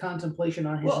a contemplation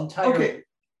on his entire. Okay,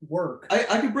 work.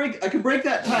 I could break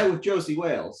that tie with Josie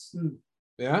Wales.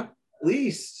 Yeah. At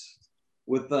least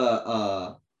with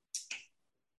the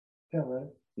Pale Rider.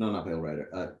 No, not Pale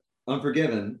Rider.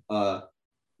 Unforgiven. That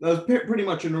was pretty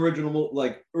much an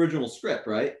original script,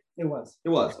 right? It was. It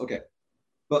was, okay.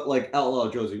 But like Outlaw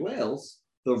Josie Wales,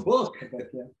 the book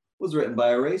was written by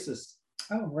a racist.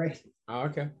 Oh, right. Oh,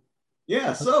 okay.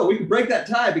 Yeah, so we can break that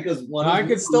tie because one. I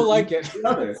could still like it.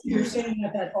 You're saying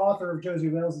that author of Josie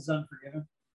Wales is Unforgiven?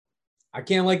 I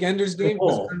can't like Ender's Game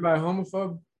because it's written by a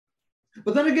homophobe.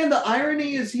 But then again, the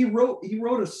irony is he wrote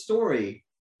a story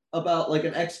about like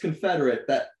an ex-Confederate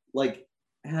that like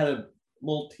had a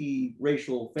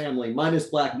multi-racial family minus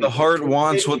black people. The heart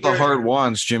wants what the heart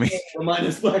wants, Jimmy.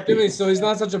 Minus black Jimmy, so he's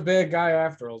not such a bad guy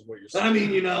after all, is what you're saying. I mean,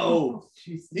 he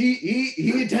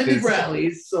attended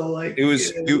rallies, so like he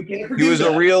was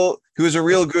a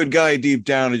real good guy deep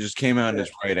down. It just came out in his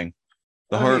writing.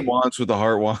 The heart wants what the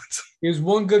heart wants. He was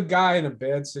one good guy in a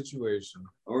bad situation.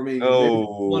 Or maybe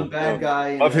one bad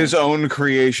guy of his own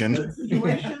creation.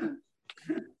 Situation.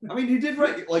 I mean, he did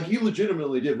write, like, he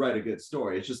legitimately did write a good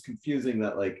story. It's just confusing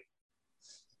that, like,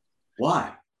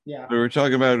 why? Yeah. We were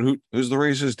talking about who's the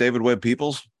racist, David Webb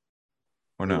Peoples?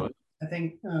 Or no? I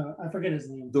think, I forget his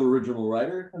name. The original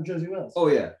writer? Of Josie Wales. Oh,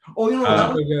 yeah. Oh, you know,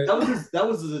 that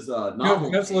was his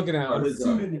novel. That's looking at his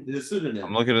pseudonym.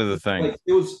 I'm looking at the thing. Like,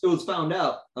 it was found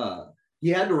out he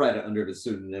had to write it under his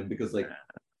pseudonym because, like,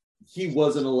 he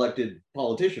was an elected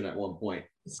politician at one point.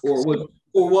 Or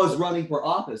was running for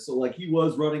office. So like he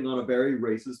was running on a very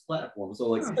racist platform. So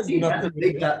like he had to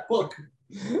make that book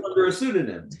under a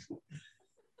pseudonym.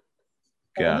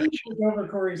 Yeah.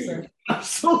 I'm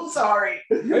so sorry.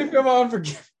 Hey, come on,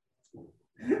 forgive.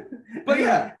 But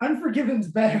yeah, Unforgiven's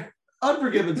better.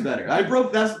 Unforgiven's better.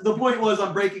 That's the point was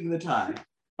I'm breaking the tie.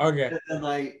 Okay.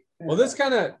 And well, this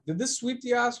kind of did this sweep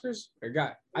the Oscars?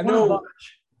 I know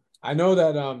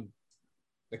that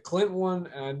the Clint one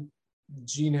and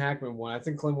Gene Hackman won. I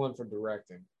think Clint won for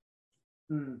directing.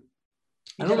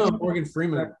 I don't know if Morgan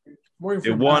Freeman.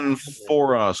 It won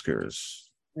 4 Oscars.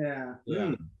 Yeah.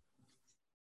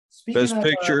 Best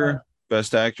Picture,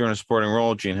 Best Actor in a Supporting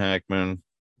Role, Gene Hackman.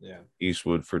 Yeah.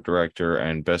 Eastwood for Director,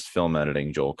 and Best Film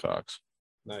Editing, Joel Cox.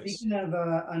 Nice. Speaking of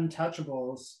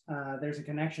Untouchables, there's a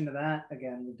connection to that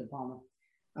again with De Palma.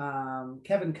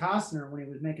 Kevin Costner, when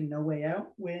he was making No Way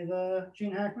Out with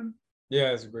Gene Hackman.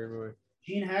 Yeah, it's a great movie.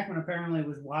 Gene Hackman apparently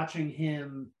was watching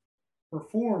him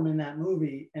perform in that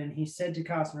movie, and he said to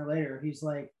Costner later, he's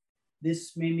like,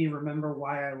 "This made me remember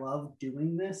why I love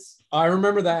doing this." I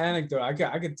remember that anecdote.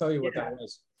 I could tell you what that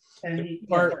was. And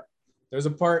there's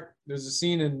a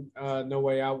scene in No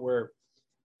Way Out where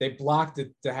they blocked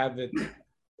it to have it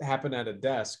happen at a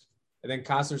desk, and then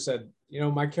Costner said,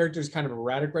 my character is kind of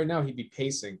erratic right now. He'd be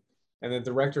pacing, and the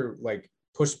director like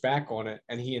pushed back on it,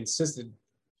 and he insisted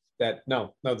that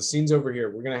no, the scene's over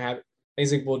here. We're gonna have it. And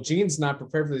he's like, well, Gene's not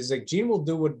prepared for this. He's like, Gene will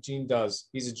do what Gene does.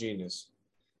 He's a genius.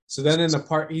 So then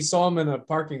he saw him in a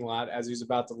parking lot as he was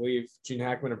about to leave. Gene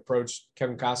Hackman approached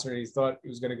Kevin Costner and he thought he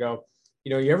was gonna go,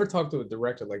 you ever talk to a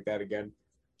director like that again?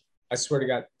 I swear to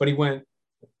God. But he went,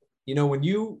 when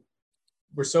you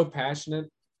were so passionate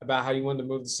about how you wanted to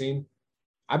move the scene,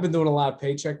 I've been doing a lot of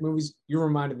paycheck movies. You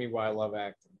reminded me why I love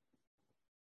acting.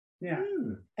 Yeah.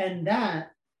 And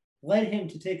that led him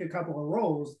to take a couple of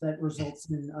roles that results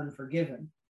in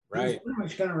Unforgiven. Right. He was pretty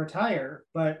much going to retire,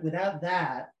 but without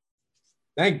that,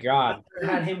 thank God,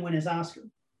 had him win his Oscar.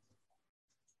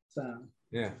 So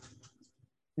yeah,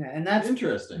 and that's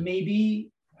interesting. Maybe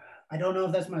I don't know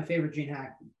if that's my favorite Gene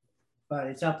Hackman, but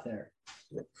it's up there.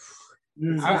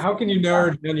 How can you narrow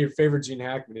down your favorite Gene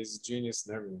Hackman? He's a genius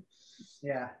and everything.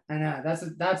 Yeah, I know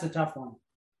that's a tough one.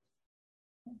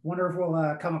 Wonder if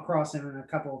we'll come across him in a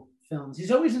couple films.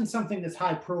 He's always in something that's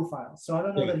high profile, so I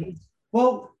don't know that he's.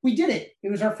 Well, we did it.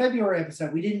 It was our February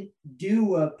episode. We didn't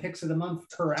do picks of the month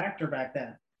per actor back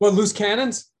then. What, loose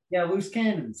cannons? Yeah, loose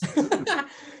cannons.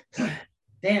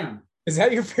 Damn. Is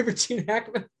that your favorite Gene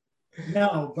Hackman?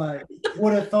 No, but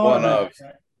would have thought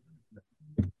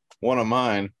one of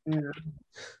mine.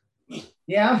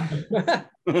 Yeah.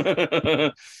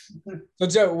 So,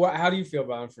 Joe, how do you feel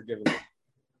about Unforgiven?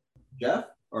 Jeff?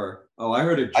 I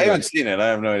heard it. I haven't seen it. I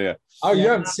have no idea. Oh, you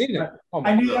haven't seen it? Oh,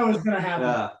 I knew that was going to happen.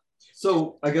 Yeah.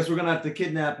 So I guess we're going to have to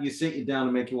kidnap you, sit you down,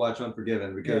 and make you watch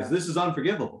Unforgiven because this is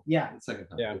unforgivable. Yeah. The second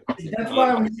time. Yeah. That's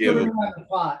why we still didn't have the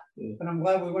plot. But I'm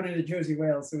glad we went into Josie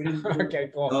Wales. So we didn't.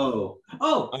 Okay, cool.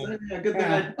 Good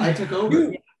thing I took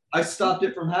over. I stopped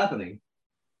it from happening.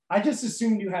 I just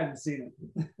assumed you hadn't seen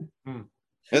it.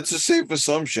 It's a safe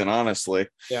assumption, honestly.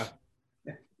 Yeah.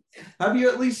 Have you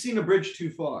at least seen A Bridge Too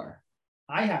Far?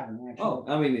 I haven't actually. Oh,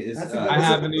 I mean, I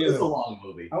haven't either. It's a long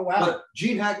movie. Oh wow! But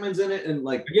Gene Hackman's in it, and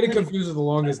like I get it confused with The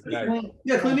Longest Day.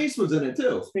 yeah, Clint Eastwood's in it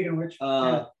too. Speaking of which,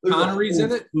 there's Connery's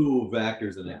in it. Two of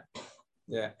actors in it.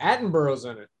 Yeah, Attenborough's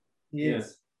in it.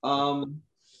 yes. Who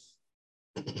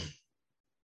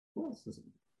else is in it?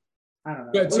 I don't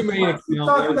know. Yeah, too many. Let's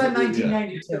talk about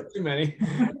 1992. Too many.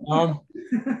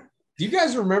 Do you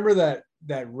guys remember that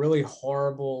really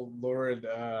horrible, lurid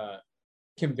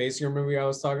Kim Basinger movie I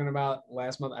was talking about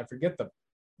last month? I forget the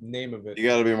name of it. You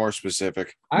got to be more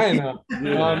specific. I know.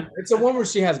 It's the one where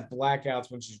she has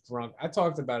blackouts when she's drunk. I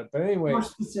talked about it, but anyway, More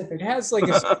specific. it has like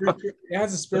a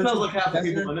spiritual like half the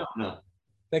people I know. No.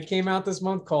 that came out this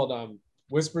month called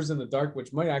Whispers in the Dark,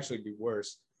 which might actually be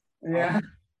worse. Yeah.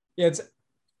 Yeah, it's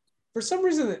for some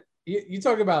reason you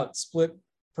talk about split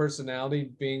personality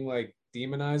being like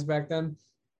demonized back then.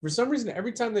 For some reason,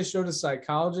 every time they showed a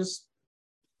psychologist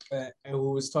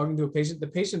who was talking to a patient, the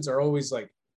patients are always like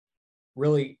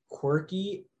really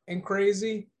quirky and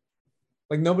crazy.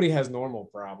 Like nobody has normal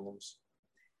problems.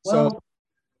 Well, So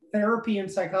therapy and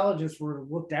psychologists were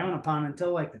looked down upon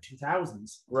until like the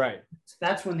 2000s. right. So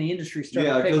that's when the industry started.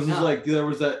 Yeah, because picking it's up. like there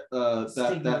was that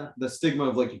Stigma. the stigma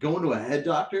of like you going to a head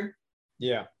doctor.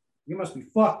 Yeah. You must be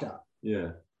fucked up.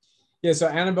 Yeah. Yeah. So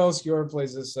Annabelle Sciorra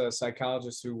plays this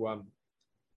psychologist who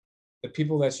the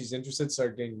people that she's interested in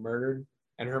start getting murdered,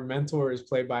 and her mentor is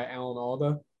played by Alan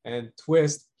Alda. And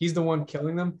twist, he's the one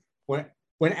killing them.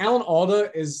 When Alan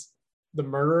Alda is the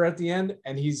murderer at the end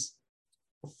and he's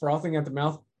frothing at the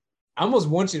mouth, I almost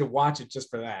want you to watch it just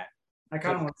for that. I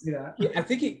kind of want to see that. I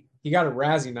think he got a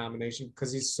Razzie nomination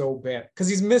because he's so bad. Because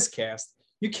he's miscast.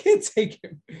 You can't take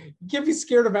him. You can't be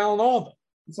scared of Alan Alda.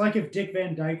 It's like if Dick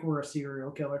Van Dyke were a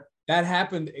serial killer. That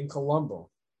happened in Columbo.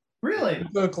 Really?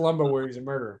 Columbo, where he's a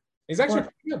murderer. He's actually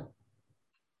pretty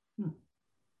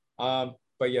good.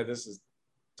 But yeah, this is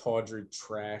tawdry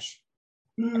trash.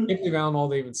 I can't believe Alan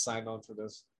Alda even signed on for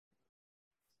this.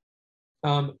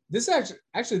 This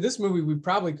actually this movie we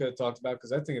probably could have talked about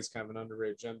because I think it's kind of an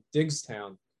underrated gem.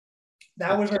 Diggstown.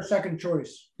 That was our second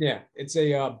choice. Yeah, it's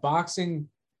a boxing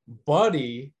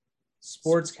buddy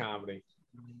sports comedy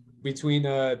between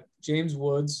James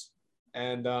Woods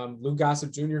and Lou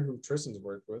Gossett Jr., who Tristan's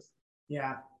worked with.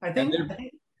 Yeah, I think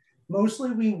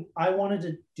mostly I wanted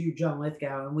to do John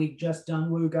Lithgow, and we just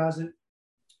done Lou Gossett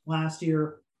last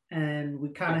year, and we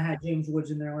kind of had James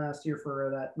Woods in there last year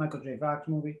for that Michael J. Fox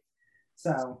movie.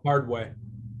 So Hard Way.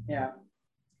 Yeah.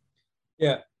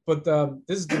 Yeah, but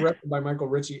this is directed by Michael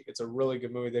Ritchie. It's a really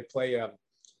good movie. They play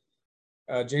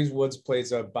James Woods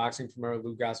plays a boxing promoter.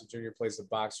 Lou Gossett Jr. plays the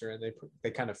boxer, and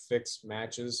they kind of fix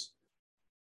matches.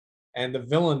 And the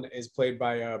villain is played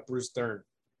by Bruce Dern.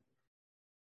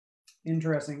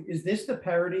 Interesting. Is this the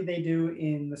parody they do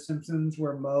in The Simpsons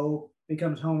where Moe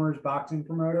becomes Homer's boxing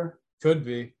promoter? Could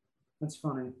be. That's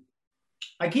funny.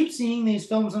 I keep seeing these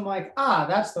films. I'm like,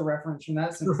 that's the reference from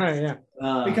that. Simpsons. Right, yeah.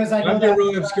 Because I know that's a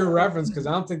really obscure reference because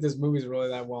I don't think this movie's really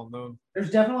that well known.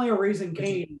 There's definitely a Raising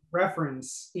Cain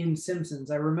reference in Simpsons.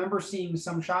 I remember seeing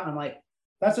some shot, and I'm like,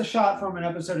 that's a shot from an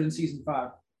episode in season 5.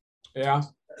 Yeah.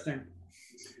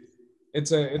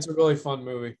 It's a really fun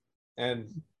movie, and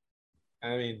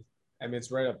I mean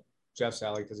it's right up Jeff's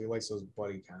alley because he likes those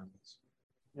buddy comedies.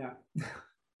 Yeah.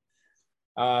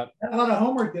 A lot of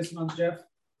homework this month, Jeff.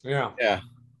 Yeah. Yeah.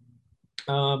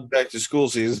 Back to school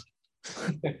season.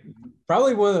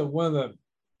 Probably one of the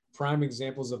prime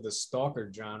examples of the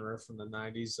stalker genre from the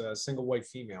 90s, Single White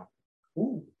Female.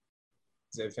 Ooh.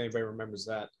 If anybody remembers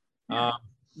that. Yeah.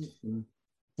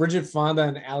 Bridget Fonda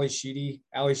and Ali Sheedy.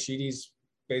 Ali Sheedy's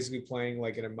basically playing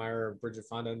like an admirer of Bridget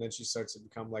Fonda, and then she starts to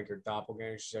become like her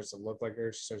doppelganger. She starts to look like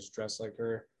her. She starts to dress like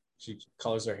her. She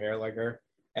colors her hair like her.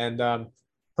 And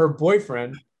her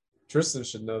boyfriend, Tristan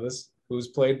should know this, who's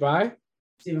played by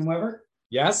Steven Weber.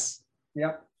 Yes.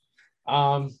 Yep.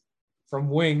 From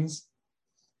Wings.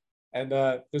 And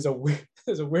there's a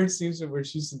weird scene where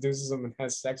she seduces him and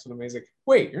has sex with him. He's like,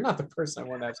 "Wait, you're not the person I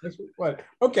want to have sex with." What?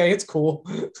 Okay, it's cool.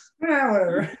 Yeah,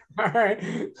 whatever. All right.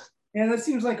 Yeah, that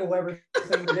seems like a Weber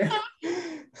thing to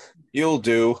do. You'll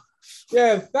do.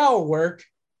 Yeah, that'll work.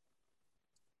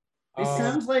 It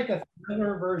sounds like a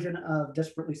thriller version of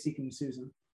Desperately Seeking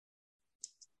Susan.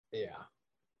 Yeah.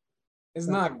 It's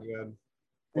not good.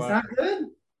 It's not good?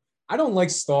 I don't like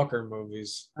stalker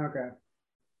movies. Okay.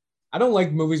 I don't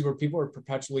like movies where people are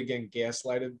perpetually getting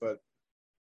gaslighted, but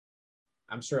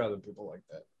I'm sure other people like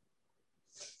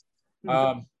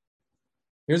that.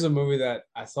 Here's a movie that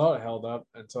I thought held up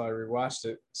until I rewatched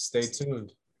it. Stay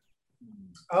tuned.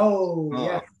 Oh,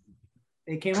 yeah.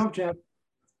 It came up, Jeff.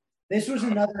 This was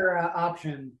another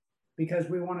option because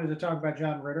we wanted to talk about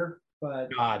John Ritter, but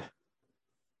God.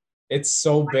 It's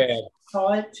so bad. I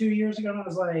saw it 2 years ago and I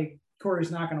was like, Corey's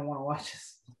not going to want to watch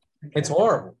this. Okay. It's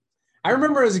horrible. I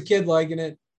remember as a kid liking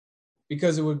it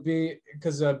because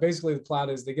basically the plot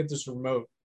is they get this remote.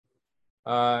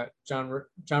 John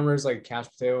Ritter's like a couch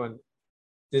potato, and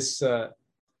this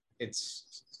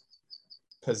it's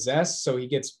possessed, so he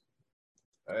gets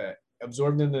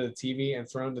absorbed into the TV and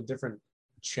thrown to different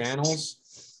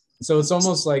channels. So it's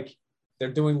almost like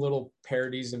they're doing little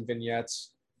parodies and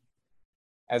vignettes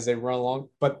as they run along,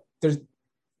 but they're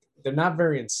not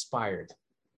very inspired.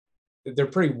 They're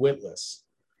pretty witless.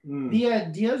 The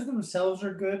ideas themselves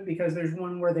are good because there's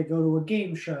one where they go to a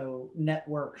game show,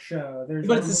 network show.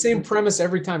 But it's the same premise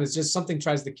every time. It's just something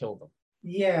tries to kill them.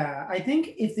 Yeah, I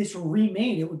think if this were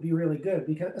remade, it would be really good,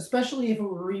 because especially if it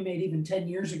were remade even 10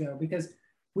 years ago, because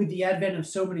with the advent of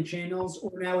so many channels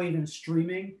or now even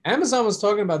streaming. Amazon was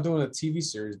talking about doing a TV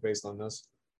series based on this.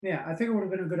 Yeah, I think it would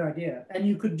have been a good idea. And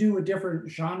you could do a different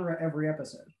genre every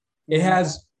episode. It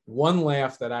has one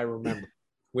laugh that I remember,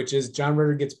 which is John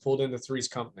Ritter gets pulled into Three's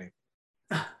Company.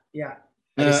 Yeah.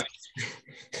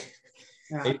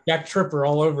 Jack Tripper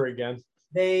all over again.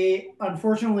 They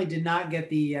unfortunately did not get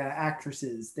the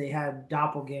actresses. They had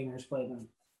doppelgangers play them.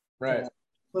 Right.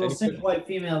 Little simple white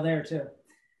female there too.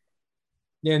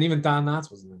 Yeah, and even Don Knotts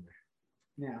wasn't in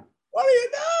there. Yeah. What are you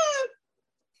doing?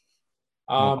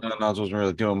 Don Knotts wasn't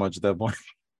really doing much at that point.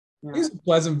 Yeah. He's in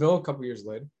Pleasantville a couple years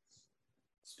later.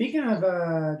 Speaking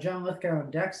of John Lithgow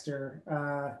and Dexter,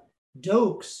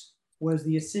 Dokes was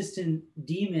the assistant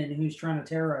demon who's trying to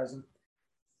terrorize him.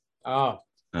 Oh,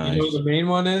 nice. You know who the main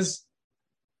one is?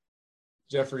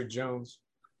 Jeffrey Jones.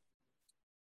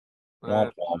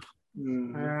 Womp womp.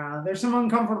 There's some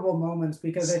uncomfortable moments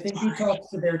because I think he talks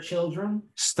to their children.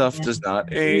 Stuff does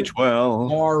not age well.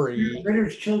 Sorry.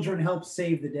 Ritter's children help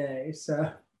save the day, so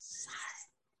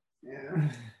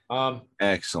yeah.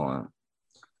 Excellent.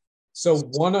 So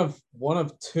one of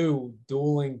two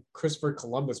dueling Christopher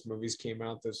Columbus movies came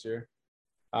out this year.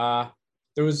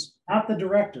 There was not the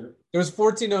director. There was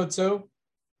 1402,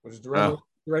 which is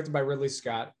directed by Ridley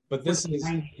Scott, but this is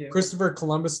Christopher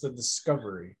Columbus: The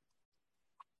Discovery.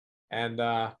 And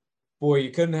boy,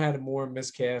 you couldn't have had a more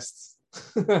miscast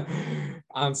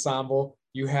ensemble.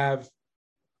 You have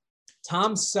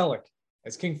Tom Selleck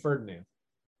as King Ferdinand.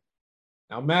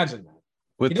 Now imagine that.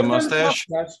 With the mustache?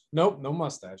 Nope, no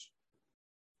mustache.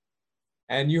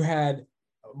 And you had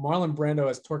Marlon Brando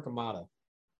as Torquemada.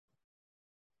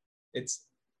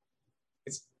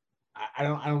 I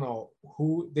don't know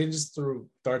who they just threw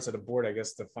darts at a board, I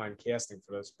guess, to find casting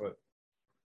for this, but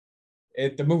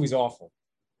the movie's awful,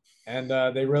 and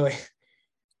they really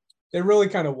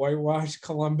kind of whitewashed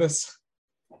Columbus.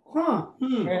 Huh.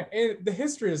 And the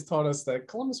history has taught us that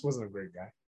Columbus wasn't a great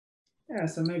guy. Yeah,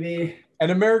 so maybe.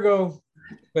 And Amerigo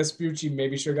Vespucci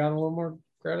maybe should have gotten a little more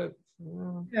credit.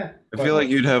 Yeah, I feel like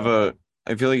you'd have a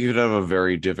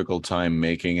very difficult time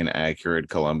making an accurate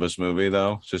Columbus movie,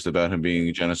 though, just about him being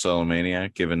a genocidal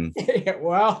maniac, given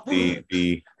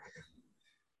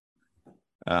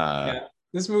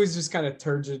this movie's just kind of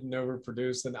turgid and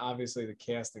overproduced, and obviously the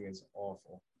casting is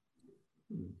awful.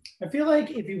 I feel like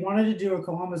if you wanted to do a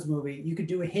Columbus movie, you could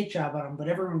do a hit job on him, but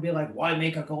everyone would be like, why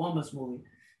make a Columbus movie?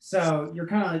 So you're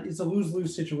it's a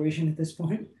lose-lose situation at this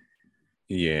point.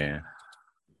 Yeah.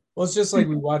 Well, it's just like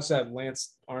we watched that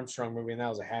Lance Armstrong movie, and that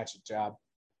was a hatchet job.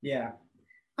 Yeah.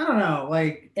 I don't know.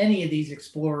 Like any of these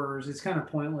explorers, it's kind of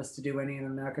pointless to do any of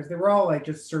them now because they were all like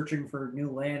just searching for new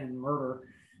land and murder.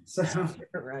 So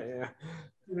right,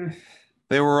 yeah.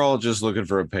 They were all just looking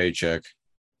for a paycheck.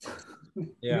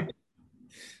 Yeah.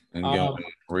 And going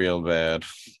real bad.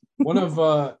 One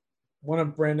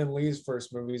of Brandon Lee's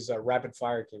first movies, Rapid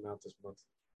Fire, came out this month.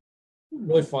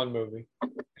 Really fun movie.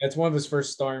 It's one of his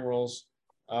first starring roles.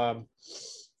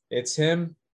 It's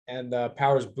him and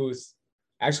Powers Booth,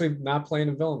 actually not playing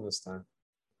a villain this time.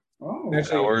 Oh,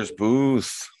 Powers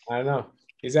Booth. I don't know.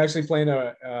 He's actually playing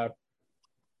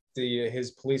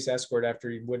his police escort after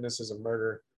he witnesses a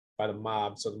murder by the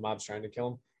mob. So the mob's trying to kill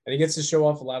him, and he gets to show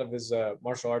off a lot of his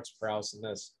martial arts prowess in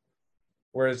this.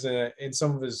 Whereas in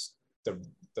some of his the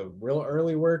real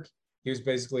early work, he was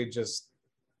basically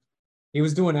he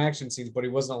was doing action scenes, but he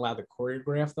wasn't allowed to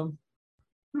choreograph them.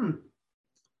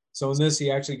 So in this, he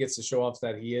actually gets to show off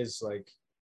that he is like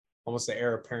almost the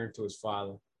heir apparent to his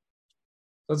father.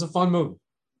 So it's a fun movie.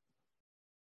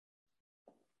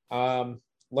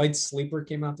 Light Sleeper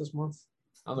came out this month.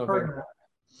 I don't know.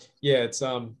 It's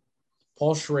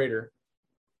Paul Schrader.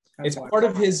 It's part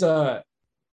of his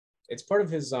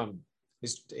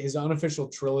his unofficial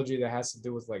trilogy that has to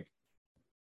do with like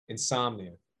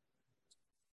insomnia.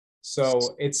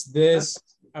 So it's this,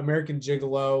 American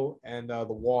Gigolo, and The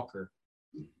Walker.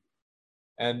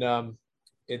 and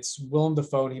it's Willem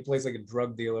Dafoe, and he plays like a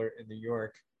drug dealer in New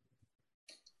York.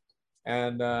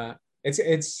 And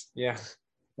it's yeah.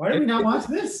 Why did we not watch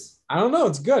this? I don't know.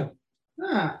 It's good.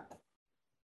 Ah.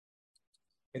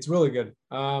 It's really good.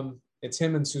 It's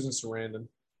him and Susan Sarandon,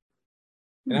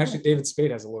 and actually David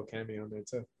Spade has a little cameo in there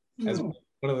too, as one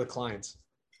of the clients.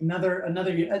 Another.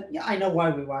 Yeah, I know why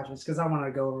we watch this because I want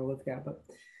to go over Lithgow, but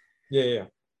yeah.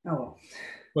 Oh well.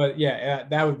 But yeah,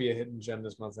 that would be a hidden gem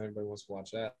this month. Anybody wants to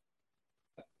watch that.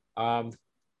 And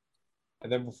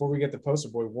then before we get to Poster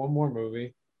Boy, one more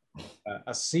movie,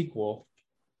 a sequel,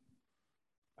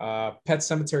 Pet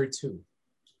Sematary 2,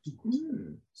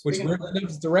 which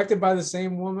is directed by the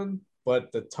same woman,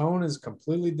 but the tone is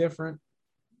completely different,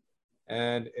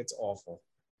 and it's awful.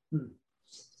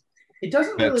 It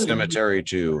doesn't Pet really... Sematary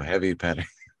 2, heavy petting.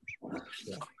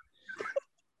 Yeah.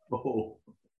 Oh.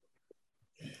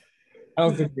 I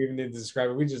don't think we even need to describe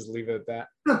it. We just leave it at that.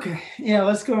 Okay. Yeah,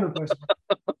 let's go to Poster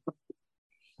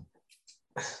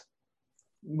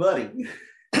Buddy.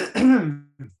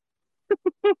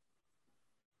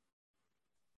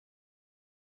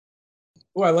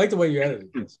 Oh, I like the way you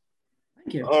edited this.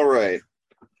 Thank you. All right.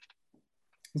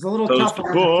 It's a little Poster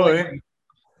tough. Boy.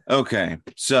 Okay,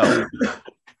 so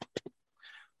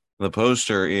the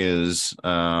poster is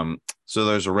so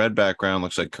there's a red background,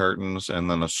 looks like curtains, and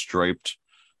then a striped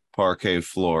parquet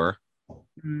floor.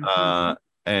 Mm-hmm.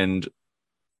 And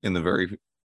in the very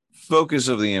focus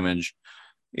of the image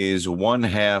is one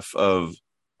half of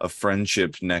a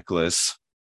friendship necklace,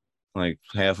 like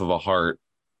half of a heart,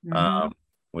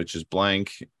 which is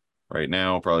blank right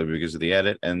now, probably because of the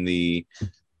edit, and the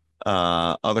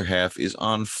other half is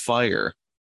on fire.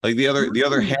 Like the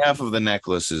other half of the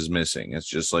necklace is missing. It's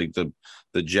just like the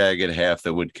jagged half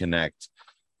that would connect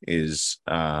is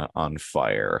on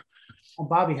fire. Well,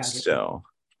 Bobby has it. So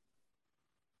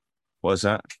what's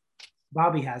that?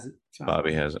 Bobby has it. So.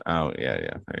 Bobby has it. Oh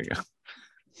yeah, there you go.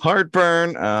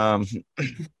 Heartburn.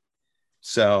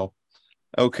 So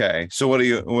okay. So what do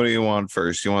you want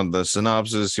first? You want the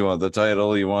synopsis? You want the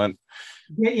title? You want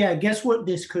Yeah, guess what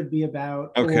this could be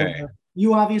about. Okay.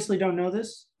 You obviously don't know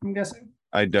this, I'm guessing.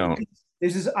 I don't.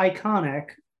 This is iconic,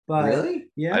 but really?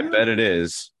 Yeah. I bet it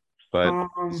is. But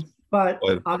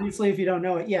obviously if you don't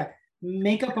know it, yeah.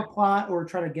 Make up a plot or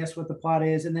try to guess what the plot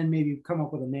is and then maybe come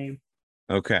up with a name.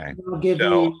 Okay. I'll give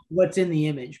you what's in the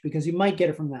image because you might get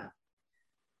it from that.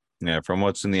 Yeah, from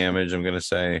what's in the image, I'm gonna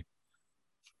say.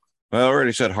 Well, I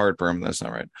already said heartburn. That's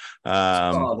not right.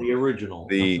 The original.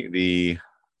 The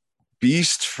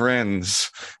Beast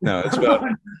Friends. No, it's about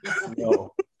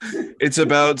it's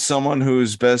about someone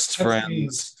who's best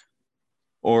friends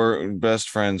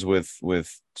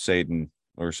with Satan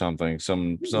or something.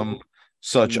 Some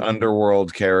such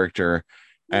underworld character,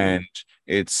 and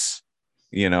it's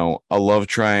a love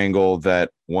triangle that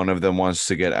one of them wants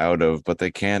to get out of, but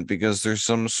they can't because there's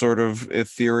some sort of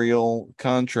ethereal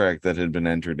contract that had been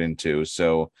entered into.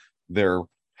 So they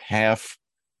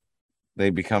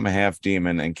become a half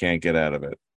demon and can't get out of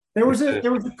it. There was a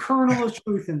kernel of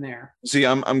truth in there. See,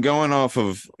 I'm going off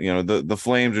of the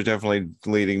flames are definitely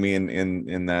leading me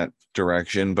in that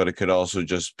direction, but it could also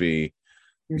just be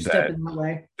you're stepping that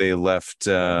way. They left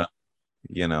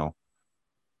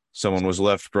someone was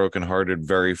left brokenhearted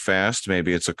very fast.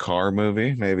 Maybe it's a car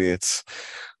movie. Maybe it's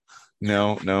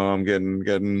no. I'm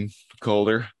getting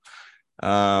colder.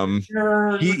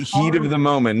 Heat of the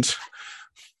moment.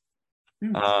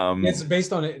 It's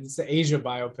based on it. It's the Asia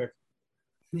biopic.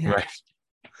 Yeah. Right.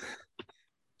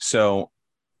 So,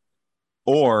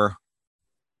 or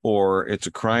it's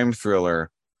a crime thriller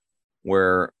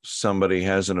where somebody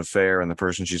has an affair and the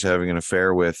person she's having an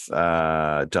affair with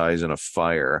dies in a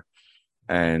fire.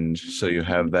 And so you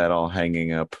have that all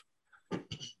hanging up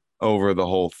over the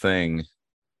whole thing.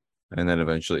 And then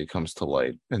eventually it comes to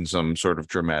light in some sort of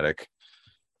dramatic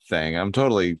thing. I'm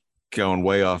totally going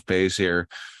way off base here.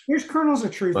 There's kernels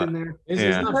of truth in there.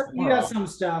 Yeah. You got some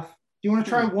stuff. Do you want to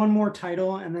try one more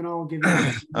title and then I'll give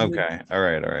you Okay. All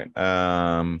right.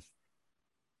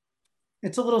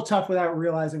 It's a little tough without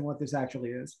realizing what this actually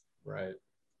is. Right.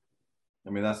 I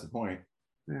mean, that's the point.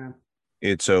 Yeah.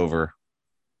 It's over.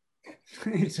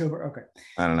 It's over. Okay.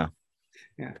 I don't know.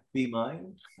 Yeah. Be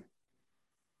Mine. Is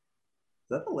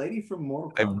that the lady from Mortal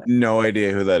Kombat? I have no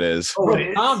idea who that is. Oh,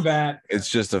 Kombat. It's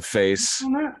just a face.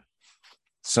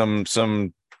 Some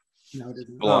no,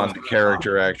 blonde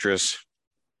character actress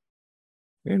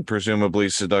in presumably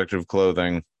seductive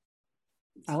clothing.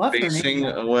 I left facing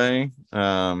away.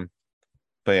 But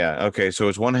yeah, okay. So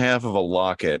it's one half of a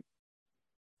locket.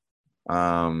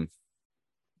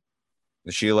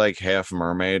 Is she like half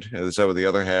mermaid? Is that what the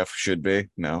other half should be?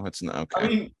 No, it's not. Okay. I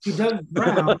mean, she does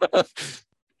brown.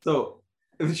 So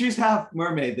if she's half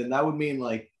mermaid, then that would mean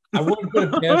like I wouldn't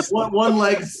put it past one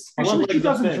leg's. Actually, she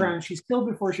doesn't drown. She's killed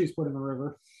before she's put in the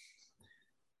river.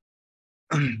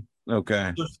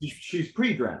 Okay. So she's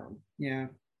pre-drowned. Yeah.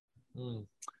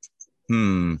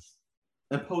 And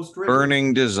post-river.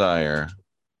 Burning Desire.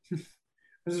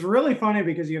 This is really funny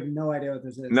because you have no idea what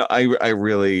this is. No,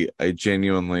 I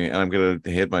genuinely, and I'm gonna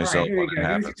hit myself. Right,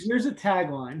 here you go. Here's a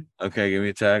tagline. Okay, give me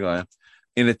a tagline.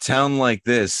 In a town like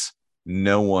this,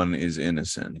 no one is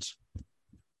innocent.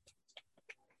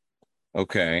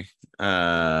 Okay.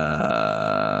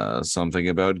 Something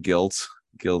about guilt,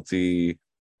 guilty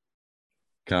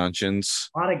conscience.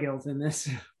 A lot of guilt in this.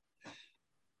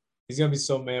 He's gonna be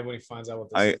so mad when he finds out what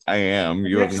this is. I am.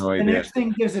 You have no idea. The next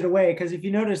thing gives it away because if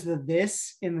you notice that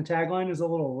this in the tagline is a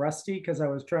little rusty because I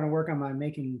was trying to work on my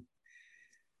making.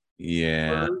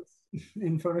 Yeah.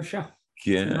 In Photoshop.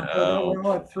 Yeah.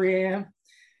 We're at 3 a.m.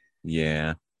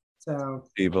 Yeah. So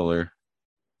people are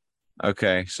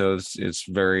okay. So it's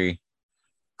very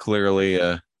clearly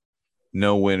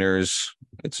no winners.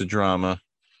 It's a drama.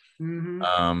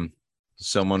 Mm-hmm.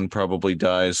 Someone probably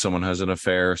dies. Someone has an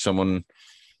affair. Someone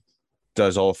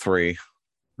does all three.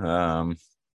 And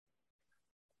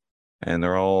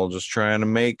they're all just trying to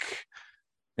make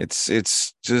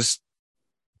it's just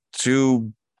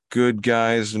two good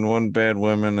guys and one bad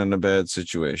woman in a bad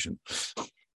situation.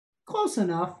 Close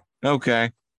enough.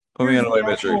 Okay. Put me on the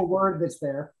actual word that's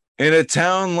there. In a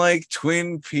town like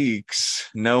Twin Peaks,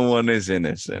 no one is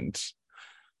innocent.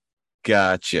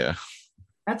 Gotcha.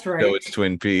 That's right. So it's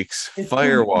Twin Peaks.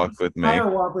 Firewalk with Me.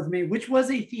 Firewalk with Me, which was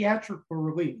a theatrical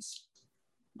release.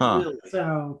 Huh.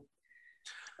 So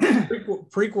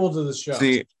prequel to the show.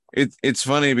 See, it's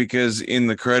funny because in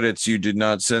the credits you did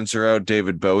not censor out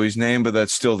David Bowie's name, but that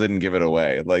still didn't give it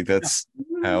away. Like that's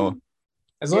how.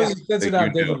 As long as you censored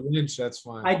out David Lynch, that's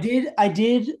fine. I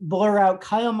did blur out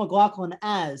Kyle MacLachlan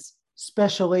as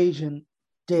Special Agent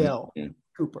Dale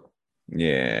Cooper.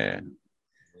 Yeah.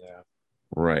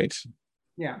 Right.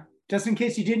 Yeah. Just in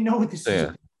case you didn't know what this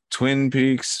is. Twin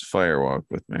Peaks, Firewalk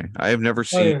with Me. I have never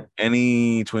seen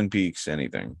any Twin Peaks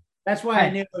anything. That's why I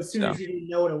knew as soon as you didn't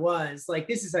know what it was. Like,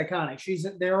 this is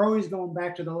iconic. They're always going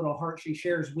back to the little heart she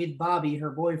shares with Bobby,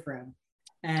 her boyfriend.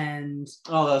 And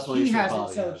that's what he has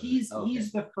it. So he's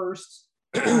the first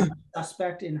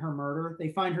suspect in her murder. They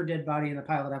find her dead body in the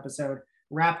pilot episode,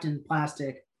 wrapped in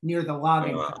plastic near the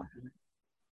logging.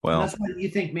 Well, and that's why you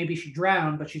think maybe she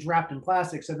drowned, but she's wrapped in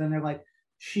plastic. So then they're like,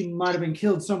 she might have been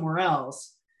killed somewhere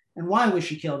else. And why was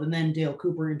she killed? And then Dale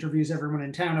Cooper interviews everyone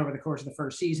in town over the course of the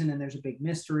first season, and there's a big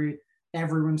mystery.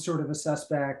 Everyone's sort of a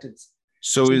suspect. It's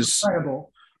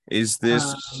incredible. Is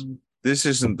this? This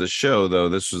isn't the show, though.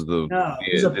 This was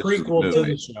it's a prequel to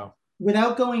the show.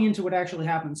 Without going into what actually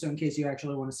happens, so in case you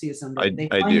actually want to see it someday, they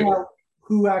find out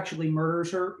who actually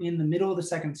murders her in the middle of the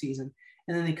second season,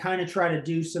 and then they kind of try to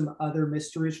do some other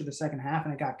mysteries for the second half,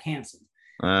 and it got canceled.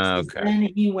 Okay. Then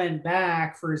he went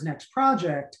back for his next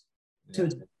project to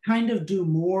kind of do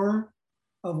more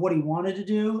of what he wanted to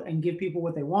do and give people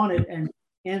what they wanted and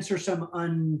answer some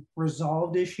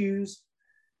unresolved issues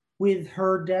with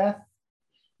her death.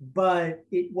 But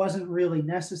it wasn't really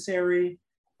necessary.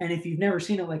 And if you've never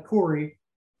seen it, like Corey,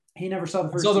 he never saw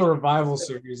the first. I saw the revival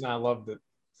series and I loved it.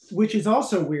 Which is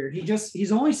also weird.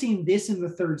 He's only seen this in the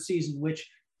third season, which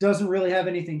doesn't really have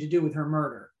anything to do with her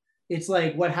murder. It's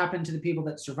like what happened to the people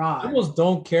that survived. I almost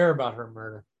don't care about her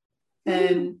murder.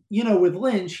 And, with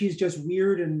Lynch, he's just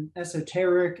weird and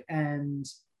esoteric. And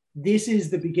this is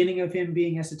the beginning of him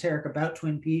being esoteric about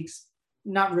Twin Peaks.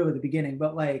 Not really the beginning,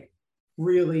 but like,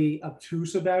 really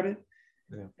obtuse about it.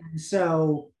 Yeah. And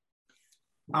so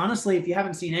honestly, if you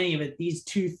haven't seen any of it, these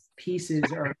two pieces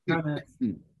are kind of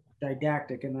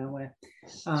didactic in that way.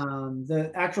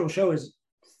 The actual show is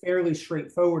fairly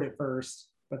straightforward at first,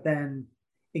 but then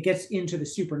it gets into the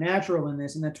supernatural in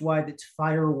this, and that's why it's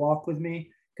Firewalk with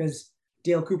Me, because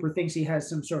Dale Cooper thinks he has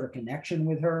some sort of connection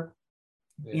with her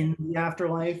in the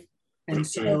afterlife. And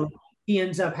so he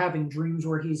ends up having dreams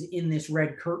where he's in this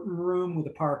red curtain room with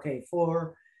a parquet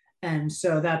floor. And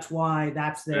so that's why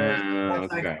that's there.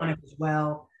 That's iconic as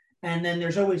well. And then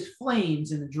there's always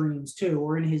flames in the dreams too,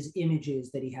 or in his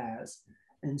images that he has.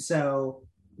 And so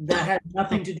that had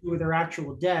nothing to do with her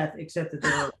actual death, except that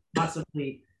there were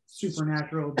possibly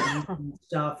supernatural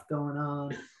stuff going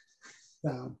on.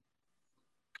 So.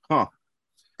 Huh.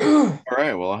 All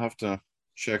right. Well, I'll have to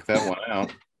check that one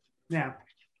out. Yeah.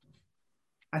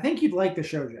 I think you'd like the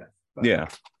show, Jeff. But yeah.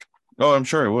 Oh, I'm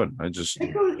sure I would.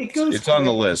 It goes. It's on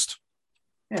the list.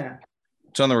 Yeah.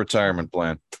 It's on the retirement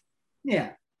plan.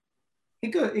 Yeah. It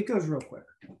goes real quick.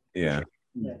 Yeah.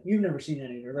 Yeah, you've never seen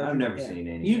any of it, right? I've never seen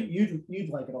any. You'd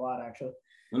like it a lot, actually.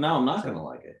 Well, now I'm not gonna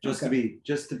like it. Just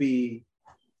to be.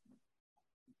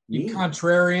 You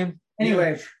contrarian.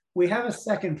 Anyway, we have a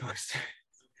second poster.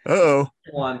 Uh-oh.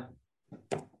 One.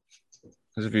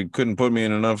 As if you couldn't put me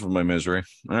in enough of my misery.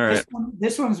 All right.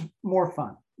 This one's more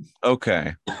fun.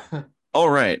 Okay. All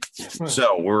right.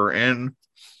 So we're in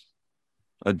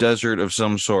a desert of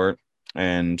some sort,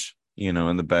 and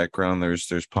in the background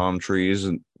there's palm trees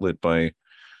and lit by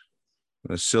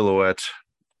a silhouette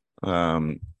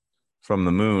from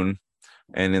the moon,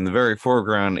 and in the very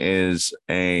foreground is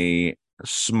a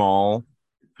small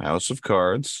house of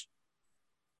cards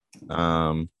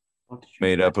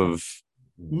made up of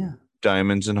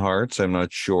diamonds and hearts. I'm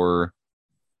not sure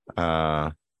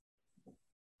if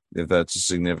that's a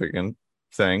significant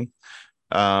thing.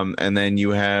 And then you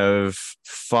have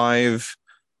 5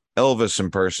 Elvis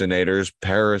impersonators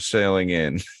parasailing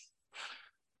in.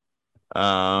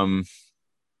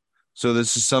 So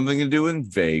this is something to do in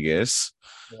Vegas.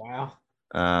 Wow.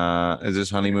 Is this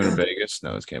honeymoon in Vegas?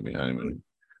 No, it can't be honeymoon.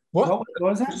 What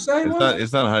was that?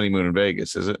 It's not honeymoon in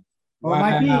Vegas, is it? Well, it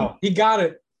might be. He got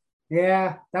it.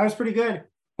 Yeah, that was pretty good.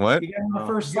 What? You got on the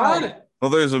first got slide. it. Well,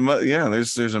 there's a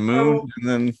moon, and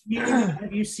then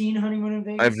have you seen Honeymoon in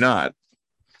Vegas? I've not.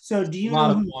 So do you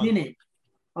know who's in it?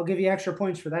 I'll give you extra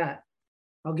points for that.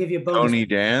 I'll give you a bonus. Tony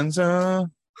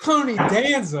Danza. Tony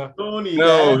Danza.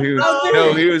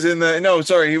 He was in the. No,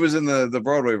 sorry, he was in the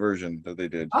Broadway version that they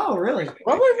did. Oh, really?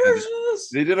 Broadway version of this?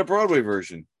 They did a Broadway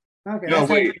version. Okay. No,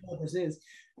 wait. What this is.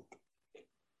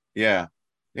 Yeah,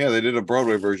 they did a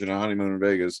Broadway version of Honeymoon in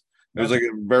Vegas. It was like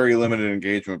a very limited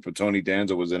engagement, but Tony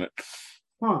Danza was in it.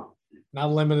 Huh.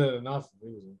 Not limited enough.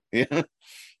 Yeah.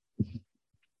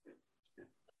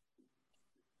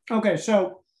 Okay,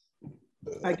 so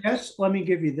I guess let me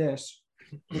give you this.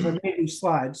 I made these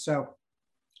slides, so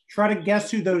try to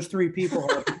guess who those 3 people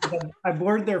are. I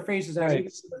blurred their faces out. Right.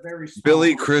 Very small.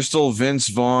 Billy Crystal, Vince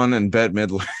Vaughn, and Bette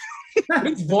Midler.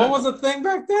 Vince Vaughn was a thing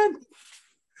back then?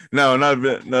 No, not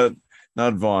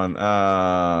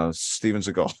Vaughn. Steven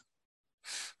Seagal.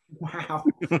 Wow.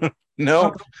 No.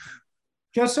 Okay.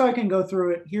 Just so I can go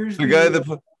through it. Here's the guy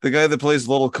that plays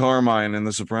Little Carmine in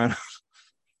The Sopranos.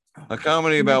 A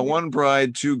comedy about 1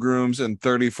 bride, 2 grooms, and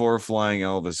 34 flying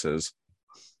Elvises.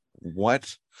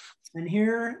 What? And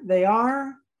here they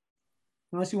are.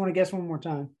 Unless you want to guess one more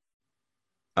time.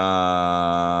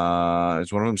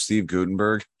 Is one of them Steve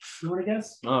Guttenberg? You want to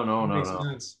guess? Oh,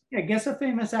 no. Yeah, guess a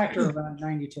famous actor about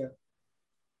 92.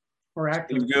 Or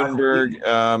actor. Steve Guttenberg,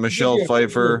 Michelle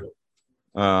Pfeiffer.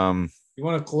 You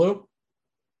want a clue?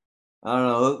 I don't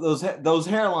know. Those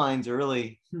hairlines are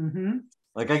really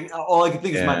like all I can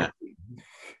think is Michael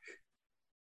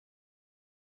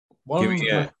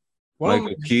Keaton.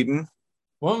 Michael Keaton.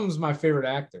 One of them's my favorite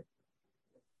actor.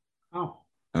 Oh.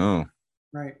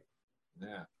 Right.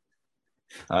 Yeah.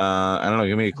 I don't know.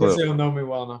 Give me a clue. They don't know me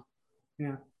well enough.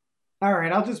 Yeah. All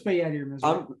right. I'll just put you out of your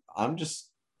misery. I'm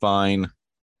just fine.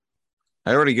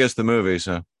 I already guessed the movie,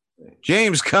 so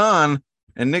James Caan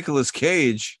and Nicolas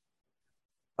Cage.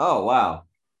 Oh wow.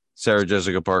 Sarah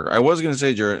Jessica Parker. I was going to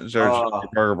say Sarah Jessica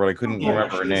Parker, but I couldn't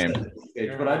remember her name.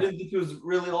 But I didn't think it was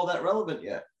really all that relevant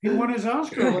yet. He won his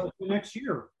Oscar the next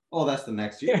year. Oh, that's the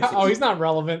next year. Yeah. Oh, he's not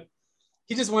relevant.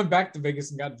 He just went back to Vegas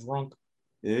and got drunk.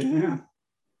 Yeah.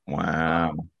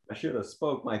 Wow. I should have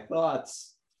spoke my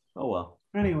thoughts. Oh well.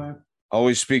 Anyway.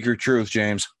 Always speak your truth,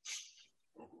 James.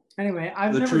 Anyway,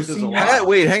 I've never seen that.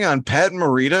 Wait, hang on. Pat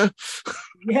Morita?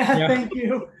 Yeah, thank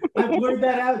you. I blurred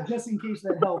that out just in case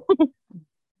that helped.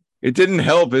 It didn't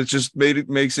help. It just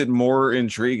makes it more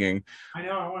intriguing. I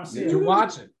know. I want to see it.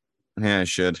 Watch it. Yeah, I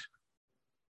should.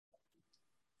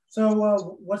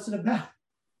 So, what's it about,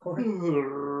 Corey? All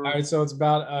right. So it's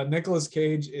about Nicolas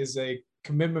Cage is a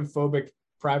commitment-phobic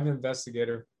private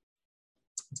investigator,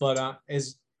 but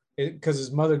because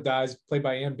his mother dies, played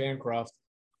by Anne Bancroft,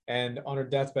 and on her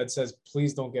deathbed says,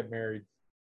 "Please don't get married."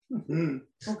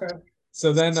 Okay.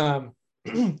 So then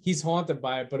he's haunted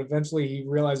by it, but eventually he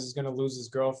realizes he's going to lose his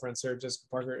girlfriend, Sarah Jessica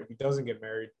Parker, if he doesn't get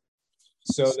married.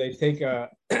 So they take a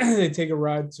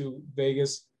ride to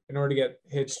Vegas in order to get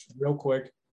hitched real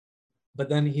quick. But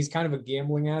then he's kind of a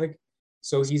gambling addict,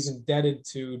 so he's indebted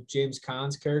to James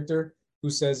Caan's character, who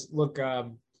says, "Look,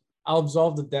 I'll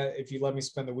absolve the debt if you let me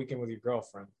spend the weekend with your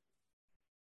girlfriend,"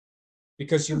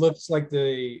 because she looks like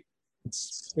the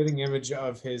spitting image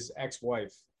of his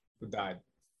ex-wife who died.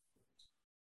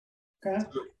 Okay.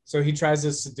 So he tries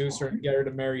to seduce her and get her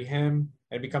to marry him,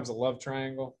 and it becomes a love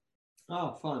triangle.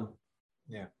 Oh, fun.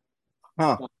 Yeah.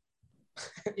 Huh.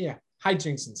 Yeah.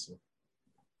 Hijinks ensue.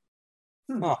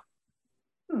 Huh.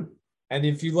 And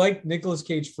if you like Nicolas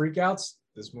Cage freakouts,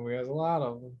 This movie has a lot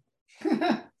of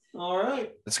them. All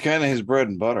right. It's kind of his bread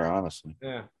and butter, honestly.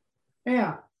 Yeah.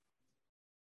 Yeah.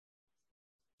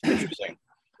 Interesting.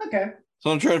 Okay.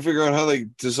 So I'm trying to figure out how they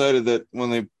decided that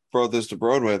when they brought this to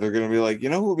Broadway, they're going to be like, you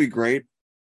know who would be great?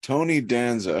 Tony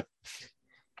Danza.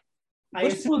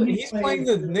 He's playing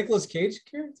the Nicolas Cage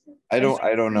character? I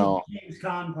don't know. James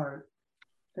Caan part.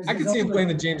 I could see him playing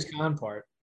the James Caan part.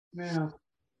 Yeah.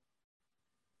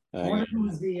 I wonder who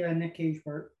was the Nick Cage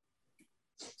part.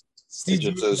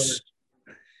 Steve says,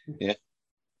 yeah.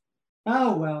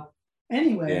 Oh, well.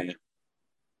 Anyway. Yeah.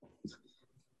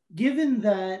 Given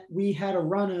that we had a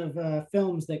run of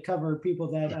films that covered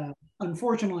people that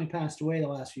unfortunately passed away the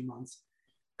last few months,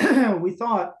 we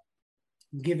thought,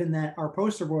 given that our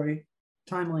poster boy,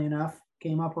 timely enough,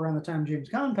 came up around the time James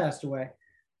Caan passed away,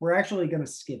 we're actually going to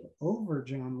skip over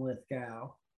John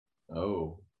Lithgow.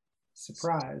 Oh.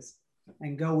 Surprise.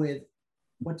 And go with,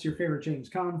 what's your favorite James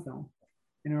Caan film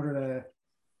in order to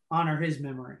honor his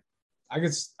memory? I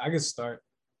could start.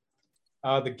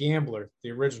 The Gambler,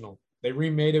 the original. They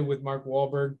remade it with Mark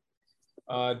Wahlberg,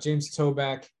 James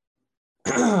Toback.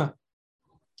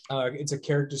 It's a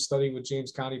character study with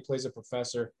James Caan. He plays a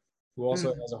professor who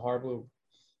also has a horrible.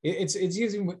 It's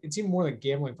even more than a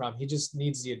gambling problem. He just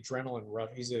needs the adrenaline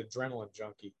rush. He's an adrenaline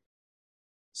junkie.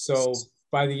 So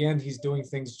by the end, he's doing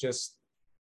things just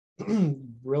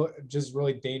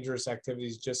really dangerous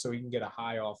activities just so he can get a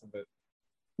high off of it.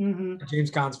 Mm-hmm.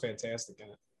 James Caan's fantastic in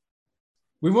it.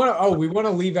 We want to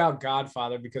leave out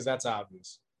Godfather because that's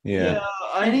obvious. Yeah.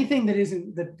 Anything that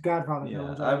isn't the Godfather.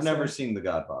 Yeah, I've never seen The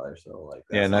Godfather, so like.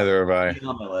 Yeah, neither have I.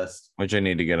 On my list, which I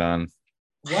need to get on.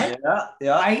 What?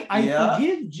 Yeah. I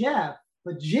forgive Jeff,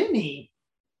 but Jimmy,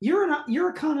 you're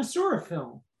a connoisseur of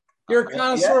film. You're a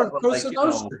connoisseur of Cosa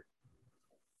Nostra.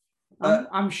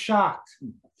 I'm shocked.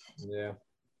 Yeah.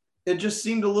 It just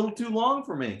seemed a little too long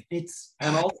for me.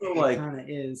 And also like kind of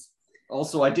is.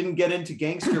 Also, I didn't get into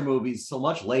gangster movies so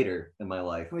much later in my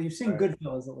life. Well, you've seen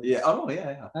Goodfellas at least. Yeah. Oh,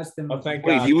 yeah. That's the. Thank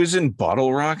Wait, God. he was in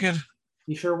Bottle Rocket?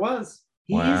 He sure was.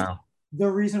 He's wow. The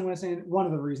reason one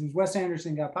of the reasons Wes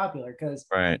Anderson got popular because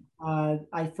right.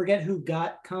 I forget who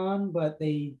got Caan, but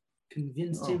they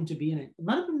convinced him to be in it. It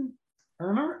might have been. I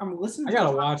remember I'm listening. I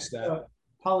gotta watch that.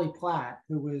 Polly Platt,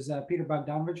 who was Peter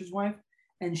Bogdanovich's wife,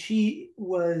 and she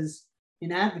was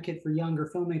an advocate for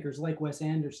younger filmmakers like Wes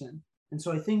Anderson. And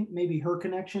so I think maybe her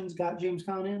connections got James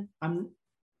Caan in. I'm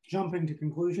jumping to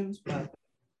conclusions, but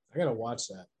I gotta watch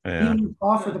that. Yeah. He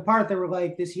offered the part. They were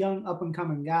like, this young up and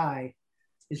coming guy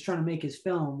is trying to make his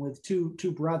film with two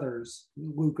brothers,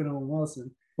 Luke and Owen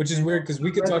Wilson. Which is weird because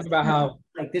we could talk about how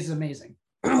this is amazing.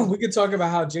 We could talk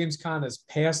about how James Caan has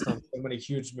passed on so many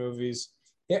huge movies.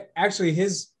 Actually,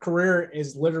 his career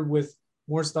is littered with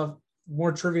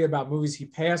more trivia about movies he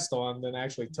passed on than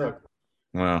actually took.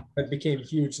 Wow. That became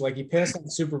huge. Like he passed on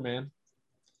Superman.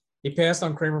 He passed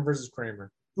on Kramer versus Kramer.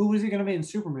 Who was he going to be in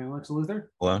Superman? Lex Luthor?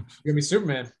 What? He's going to be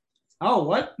Superman. Oh,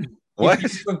 what? What?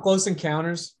 Close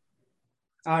Encounters.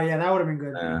 Oh, yeah, that would have been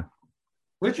good. Yeah.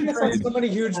 Richard He's on so many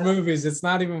huge movies. It's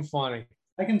not even funny.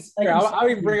 I'll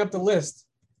even bring up the list.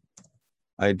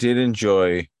 I did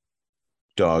enjoy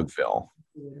Dogville.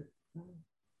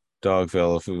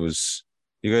 Dogville, if it was...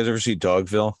 You guys ever see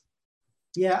Dogville?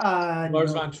 Yeah.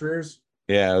 Lars von Trier's.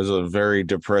 Yeah, it was a very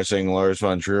depressing Lars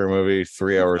von Trier movie,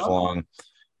 3 hours long.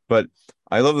 But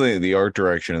I love the art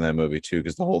direction in that movie too,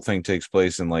 because the whole thing takes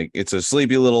place in it's a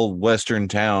sleepy little western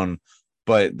town,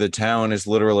 but the town is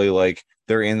literally like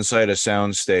they're inside a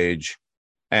soundstage,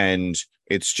 and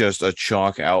it's just a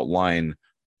chalk outline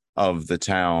of the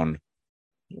town.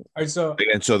 All right, so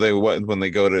they when they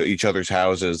go to each other's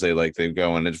houses, they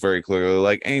go and it's very clearly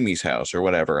like Amy's house or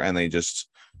whatever, and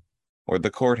or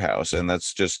the courthouse, and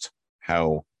that's just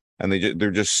how. And they're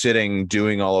just sitting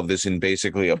doing all of this in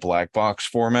basically a black box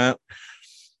format.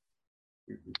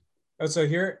 Oh, so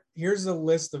here's a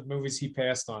list of movies he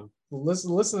passed on.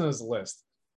 Listen to this list: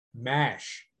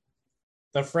 MASH,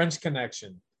 The French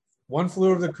Connection, One Flew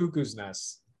Over the Cuckoo's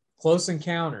Nest, Close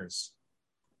Encounters,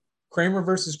 Kramer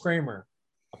versus Kramer,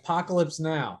 Apocalypse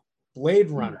Now,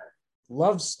 Blade Runner,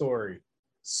 Love Story,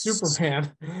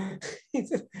 Superman.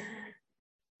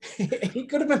 He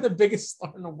could have been the biggest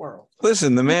star in the world.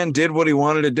 Listen, the man did what he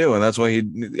wanted to do, and that's why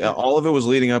all of it was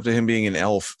leading up to him being an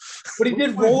elf. But he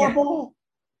did Rollerball.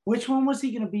 Which one was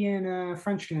he going to be in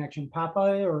French Connection?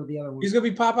 Popeye or the other one? He's going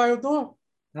to be Popeye O'Donnell.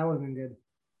 That would have been good.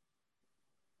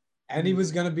 And he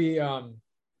was going to be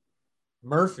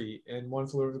Murphy in One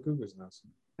Flew Over the Cuckoo's Nest.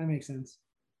 That makes sense.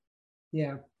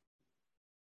 Yeah.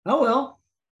 Oh, well.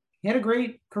 He had a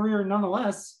great career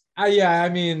nonetheless. Yeah, I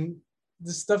mean,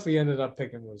 the stuff he ended up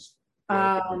picking was...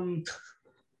 I'm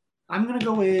going to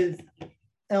go with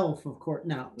Elf, of course.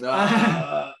 No.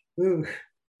 No.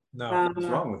 What's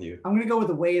wrong with you? I'm gonna go with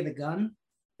The Way of the Gun.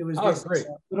 It was great.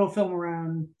 A little film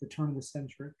around the turn of the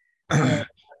century.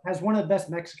 Has one of the best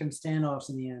Mexican standoffs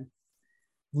in the end.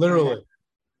 Literally.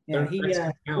 Yeah, he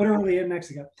literally in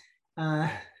Mexico.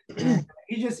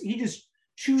 He just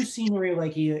chews scenery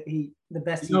like he the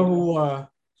best. You know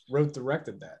who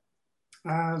directed that?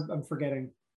 I'm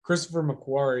forgetting. Christopher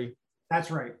McQuarrie.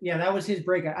 That's right. Yeah, that was his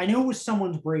breakout. I knew it was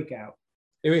someone's breakout.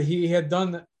 He had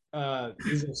done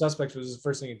Usual Suspects was his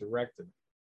first thing he directed.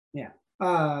 Yeah.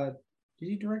 Did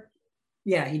he direct?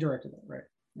 Yeah, he directed that, right.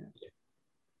 Yeah.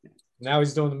 Now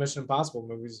he's doing the Mission Impossible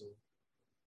movies.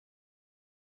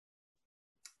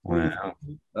 Wow.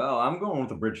 Oh, I'm going with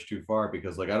The Bridge Too Far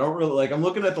because I don't really I'm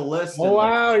looking at the list. Oh,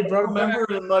 wow, he brought remember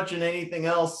it much in anything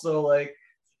else. So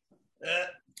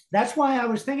that's why I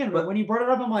was thinking about when you brought it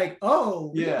up. I'm like,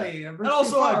 oh, really? Yeah. And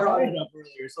also I brought it up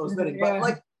earlier, so it's fitting. Yeah.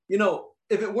 But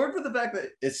if it weren't for the fact that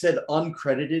it said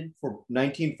uncredited for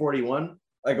 1941,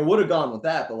 I would have gone with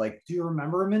that. But do you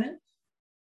remember him in it?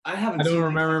 I don't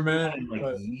remember him in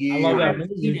it. Years. I love that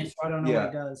movie. So I don't know what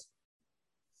he does.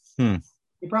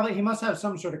 He must have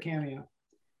some sort of cameo.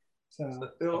 So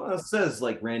it says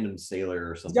random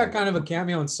sailor or something. He's got kind of a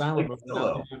cameo in Silent Movie.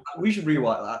 We should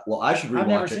rewatch. Well, I should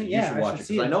rewatch it. You should watch it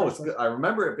because I know it's good. I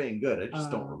remember it being good. I just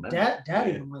don't remember. Dad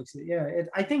even likes it. Yeah,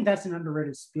 I think that's an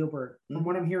underrated Spielberg. From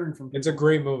what I'm hearing from people. It's a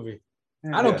great movie.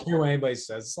 Yeah. I don't care what anybody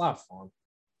says. It's a lot of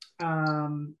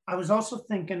fun. I was also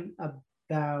thinking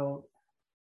about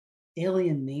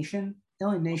Alien Nation.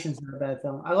 Alien Nation's not a bad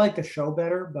film. I like the show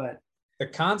better, but the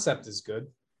concept is good.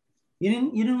 You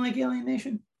didn't like Alien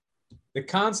Nation? The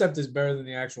concept is better than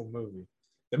the actual movie.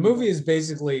 The movie is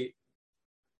basically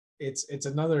it's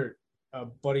another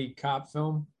buddy cop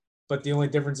film, but the only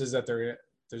difference is that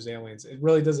there's aliens. It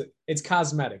really doesn't. It's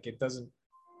cosmetic. It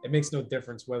makes no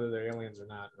difference whether they're aliens or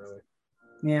not, really.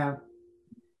 Yeah.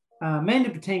 Mandy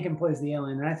Patinkin plays the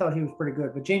alien, and I thought he was pretty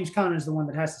good. But James Caan is the one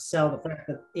that has to sell the fact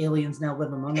that aliens now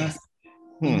live among us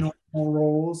in normal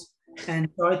roles. And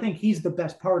so I think he's the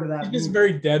best part of that. He's just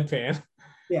very deadpan.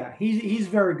 Yeah, he's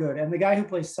very good. And the guy who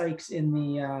plays Sykes in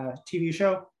the TV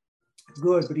show,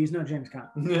 good, but he's no James Caan.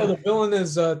 Oh, the villain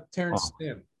is Terrence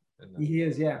Stamp. He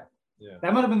is, yeah.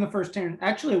 That might have been the first Terrence.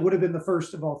 Actually, it would have been the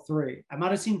first of all three. I might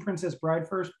have seen Princess Bride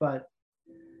first, but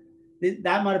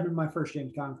that might have been my first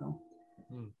James Caan film.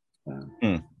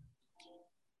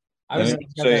 I was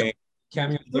saying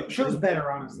cameo. Show's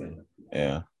better, honestly.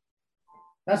 Yeah.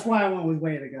 That's why I went with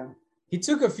Way to Go. He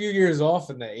took a few years off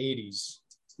in the 80s.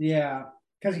 Yeah,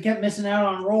 because he kept missing out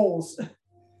on roles.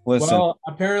 Listen. Well,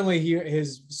 apparently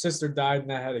his sister died, and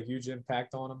that had a huge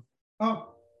impact on him.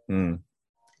 Oh.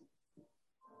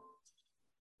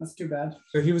 That's too bad.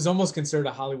 So he was almost considered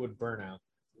a Hollywood burnout.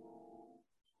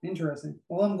 Interesting.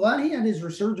 Well, I'm glad he had his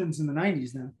resurgence in the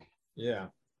 90s then. Yeah.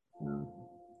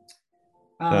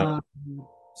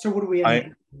 So what do we have?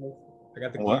 I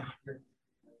got the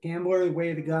Gambler, The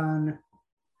Way of the Gun.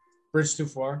 Bridge Too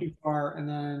Far. Too Far, and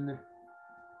then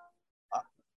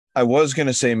I was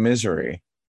gonna say Misery.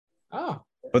 Oh.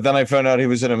 But then I found out he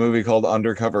was in a movie called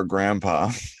Undercover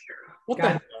Grandpa. What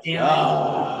God the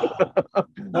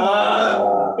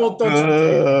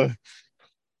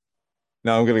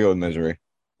No, I'm gonna go with Misery.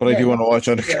 But I do want to watch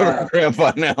Undercover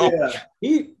Grandpa now.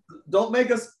 Yeah. Don't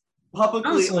make us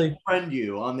publicly friend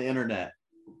you on the internet.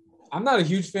 I'm not a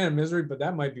huge fan of Misery, but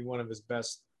that might be one of his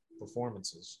best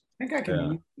performances. I think I can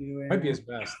mute you. Might be his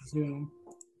best.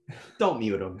 Don't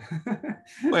mute him.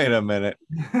 Wait a minute.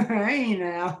 Hey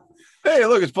now. Hey,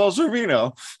 look, it's Paul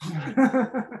Sorvino.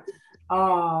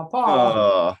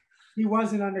 Paul. He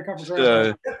was an Undercover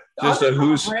Grandpa. Just a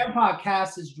who's Grandpa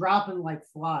cast is dropping like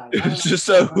flies. It's just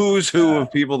a who's who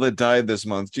of people that died this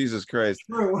month. Jesus Christ.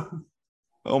 True.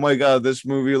 Oh my God, this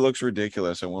movie looks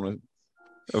ridiculous. I want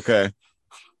to. Okay.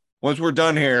 Once we're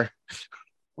done here,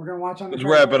 we're gonna watch Let's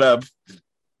wrap it up.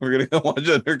 We're gonna go watch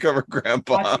Undercover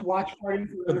Grandpa. Watch party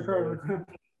for Undercover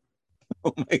Grandpa.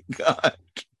 Oh my God.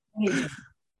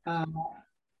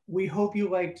 We hope you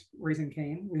liked Raising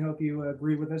Cain. We hope you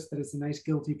agree with us that it's a nice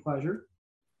guilty pleasure.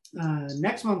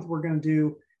 Next month, we're going to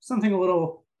do something a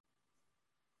little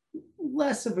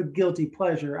less of a guilty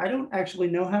pleasure. I don't actually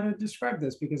know how to describe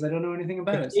this because I don't know anything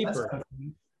about it.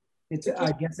 It's,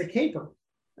 I guess, a caper.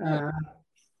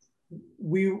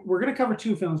 We're going to cover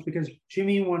two films because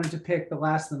Jimmy wanted to pick The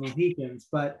Last of the Mohicans,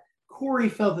 but Corey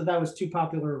felt that was too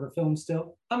popular of a film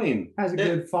still. I mean, has a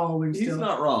good following still. He's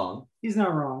not wrong. He's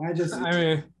not wrong.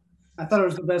 I thought it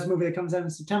was the best movie that comes out in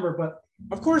September, but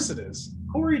of course it is.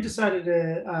 Corey decided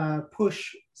to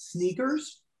push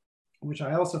Sneakers, which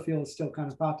I also feel is still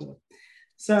kind of popular.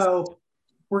 So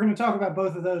we're going to talk about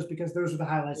both of those because those are the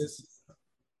highlights.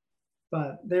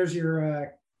 But there's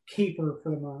your caper for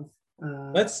the month.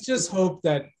 Let's just hope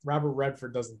that Robert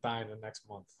Redford doesn't die in the next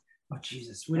month. Oh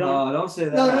Jesus! We don't. Don't say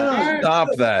that. No. Stop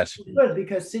that. Good,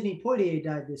 because Sidney Poitier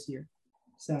died this year.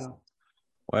 So.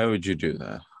 Why would you do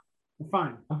that?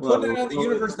 Fine. I'm putting it out the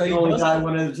universe that he only die doesn't.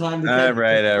 one at a time. All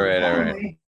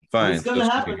right. Fine. It's gonna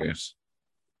happen. We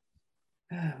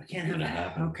can't have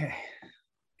that. Okay.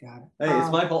 Got it. Hey,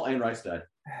 it's my fault. Anne Rice died.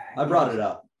 I brought it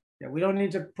up. Yeah, we don't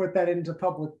need to put that into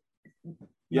public.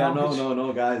 Yeah,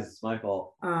 no, guys, it's my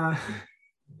fault. Yeah.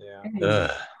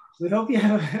 We hope you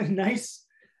have a nice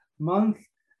month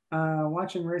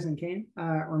watching Raising Cane.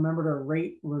 Remember to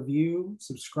rate, review,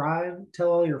 subscribe, tell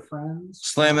all your friends.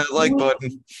 Slam that like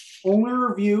button. Only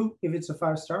review if it's a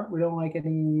 5-star. We don't like any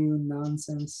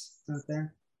nonsense out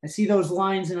there. I see those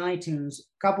lines in iTunes.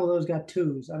 A couple of those got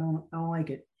 2s. I don't like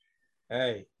it.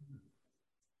 Hey.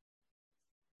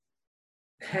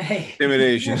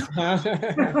 Intimidation. I'm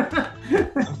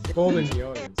folding the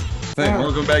audience.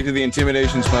 Welcome back to the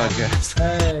Intimidations podcast.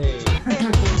 Hey.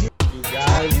 You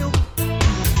guys.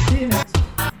 See you next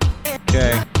time.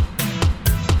 Okay.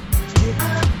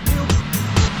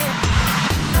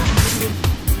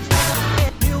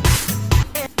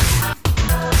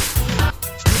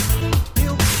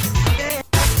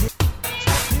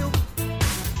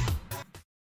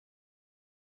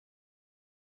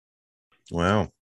 Wow.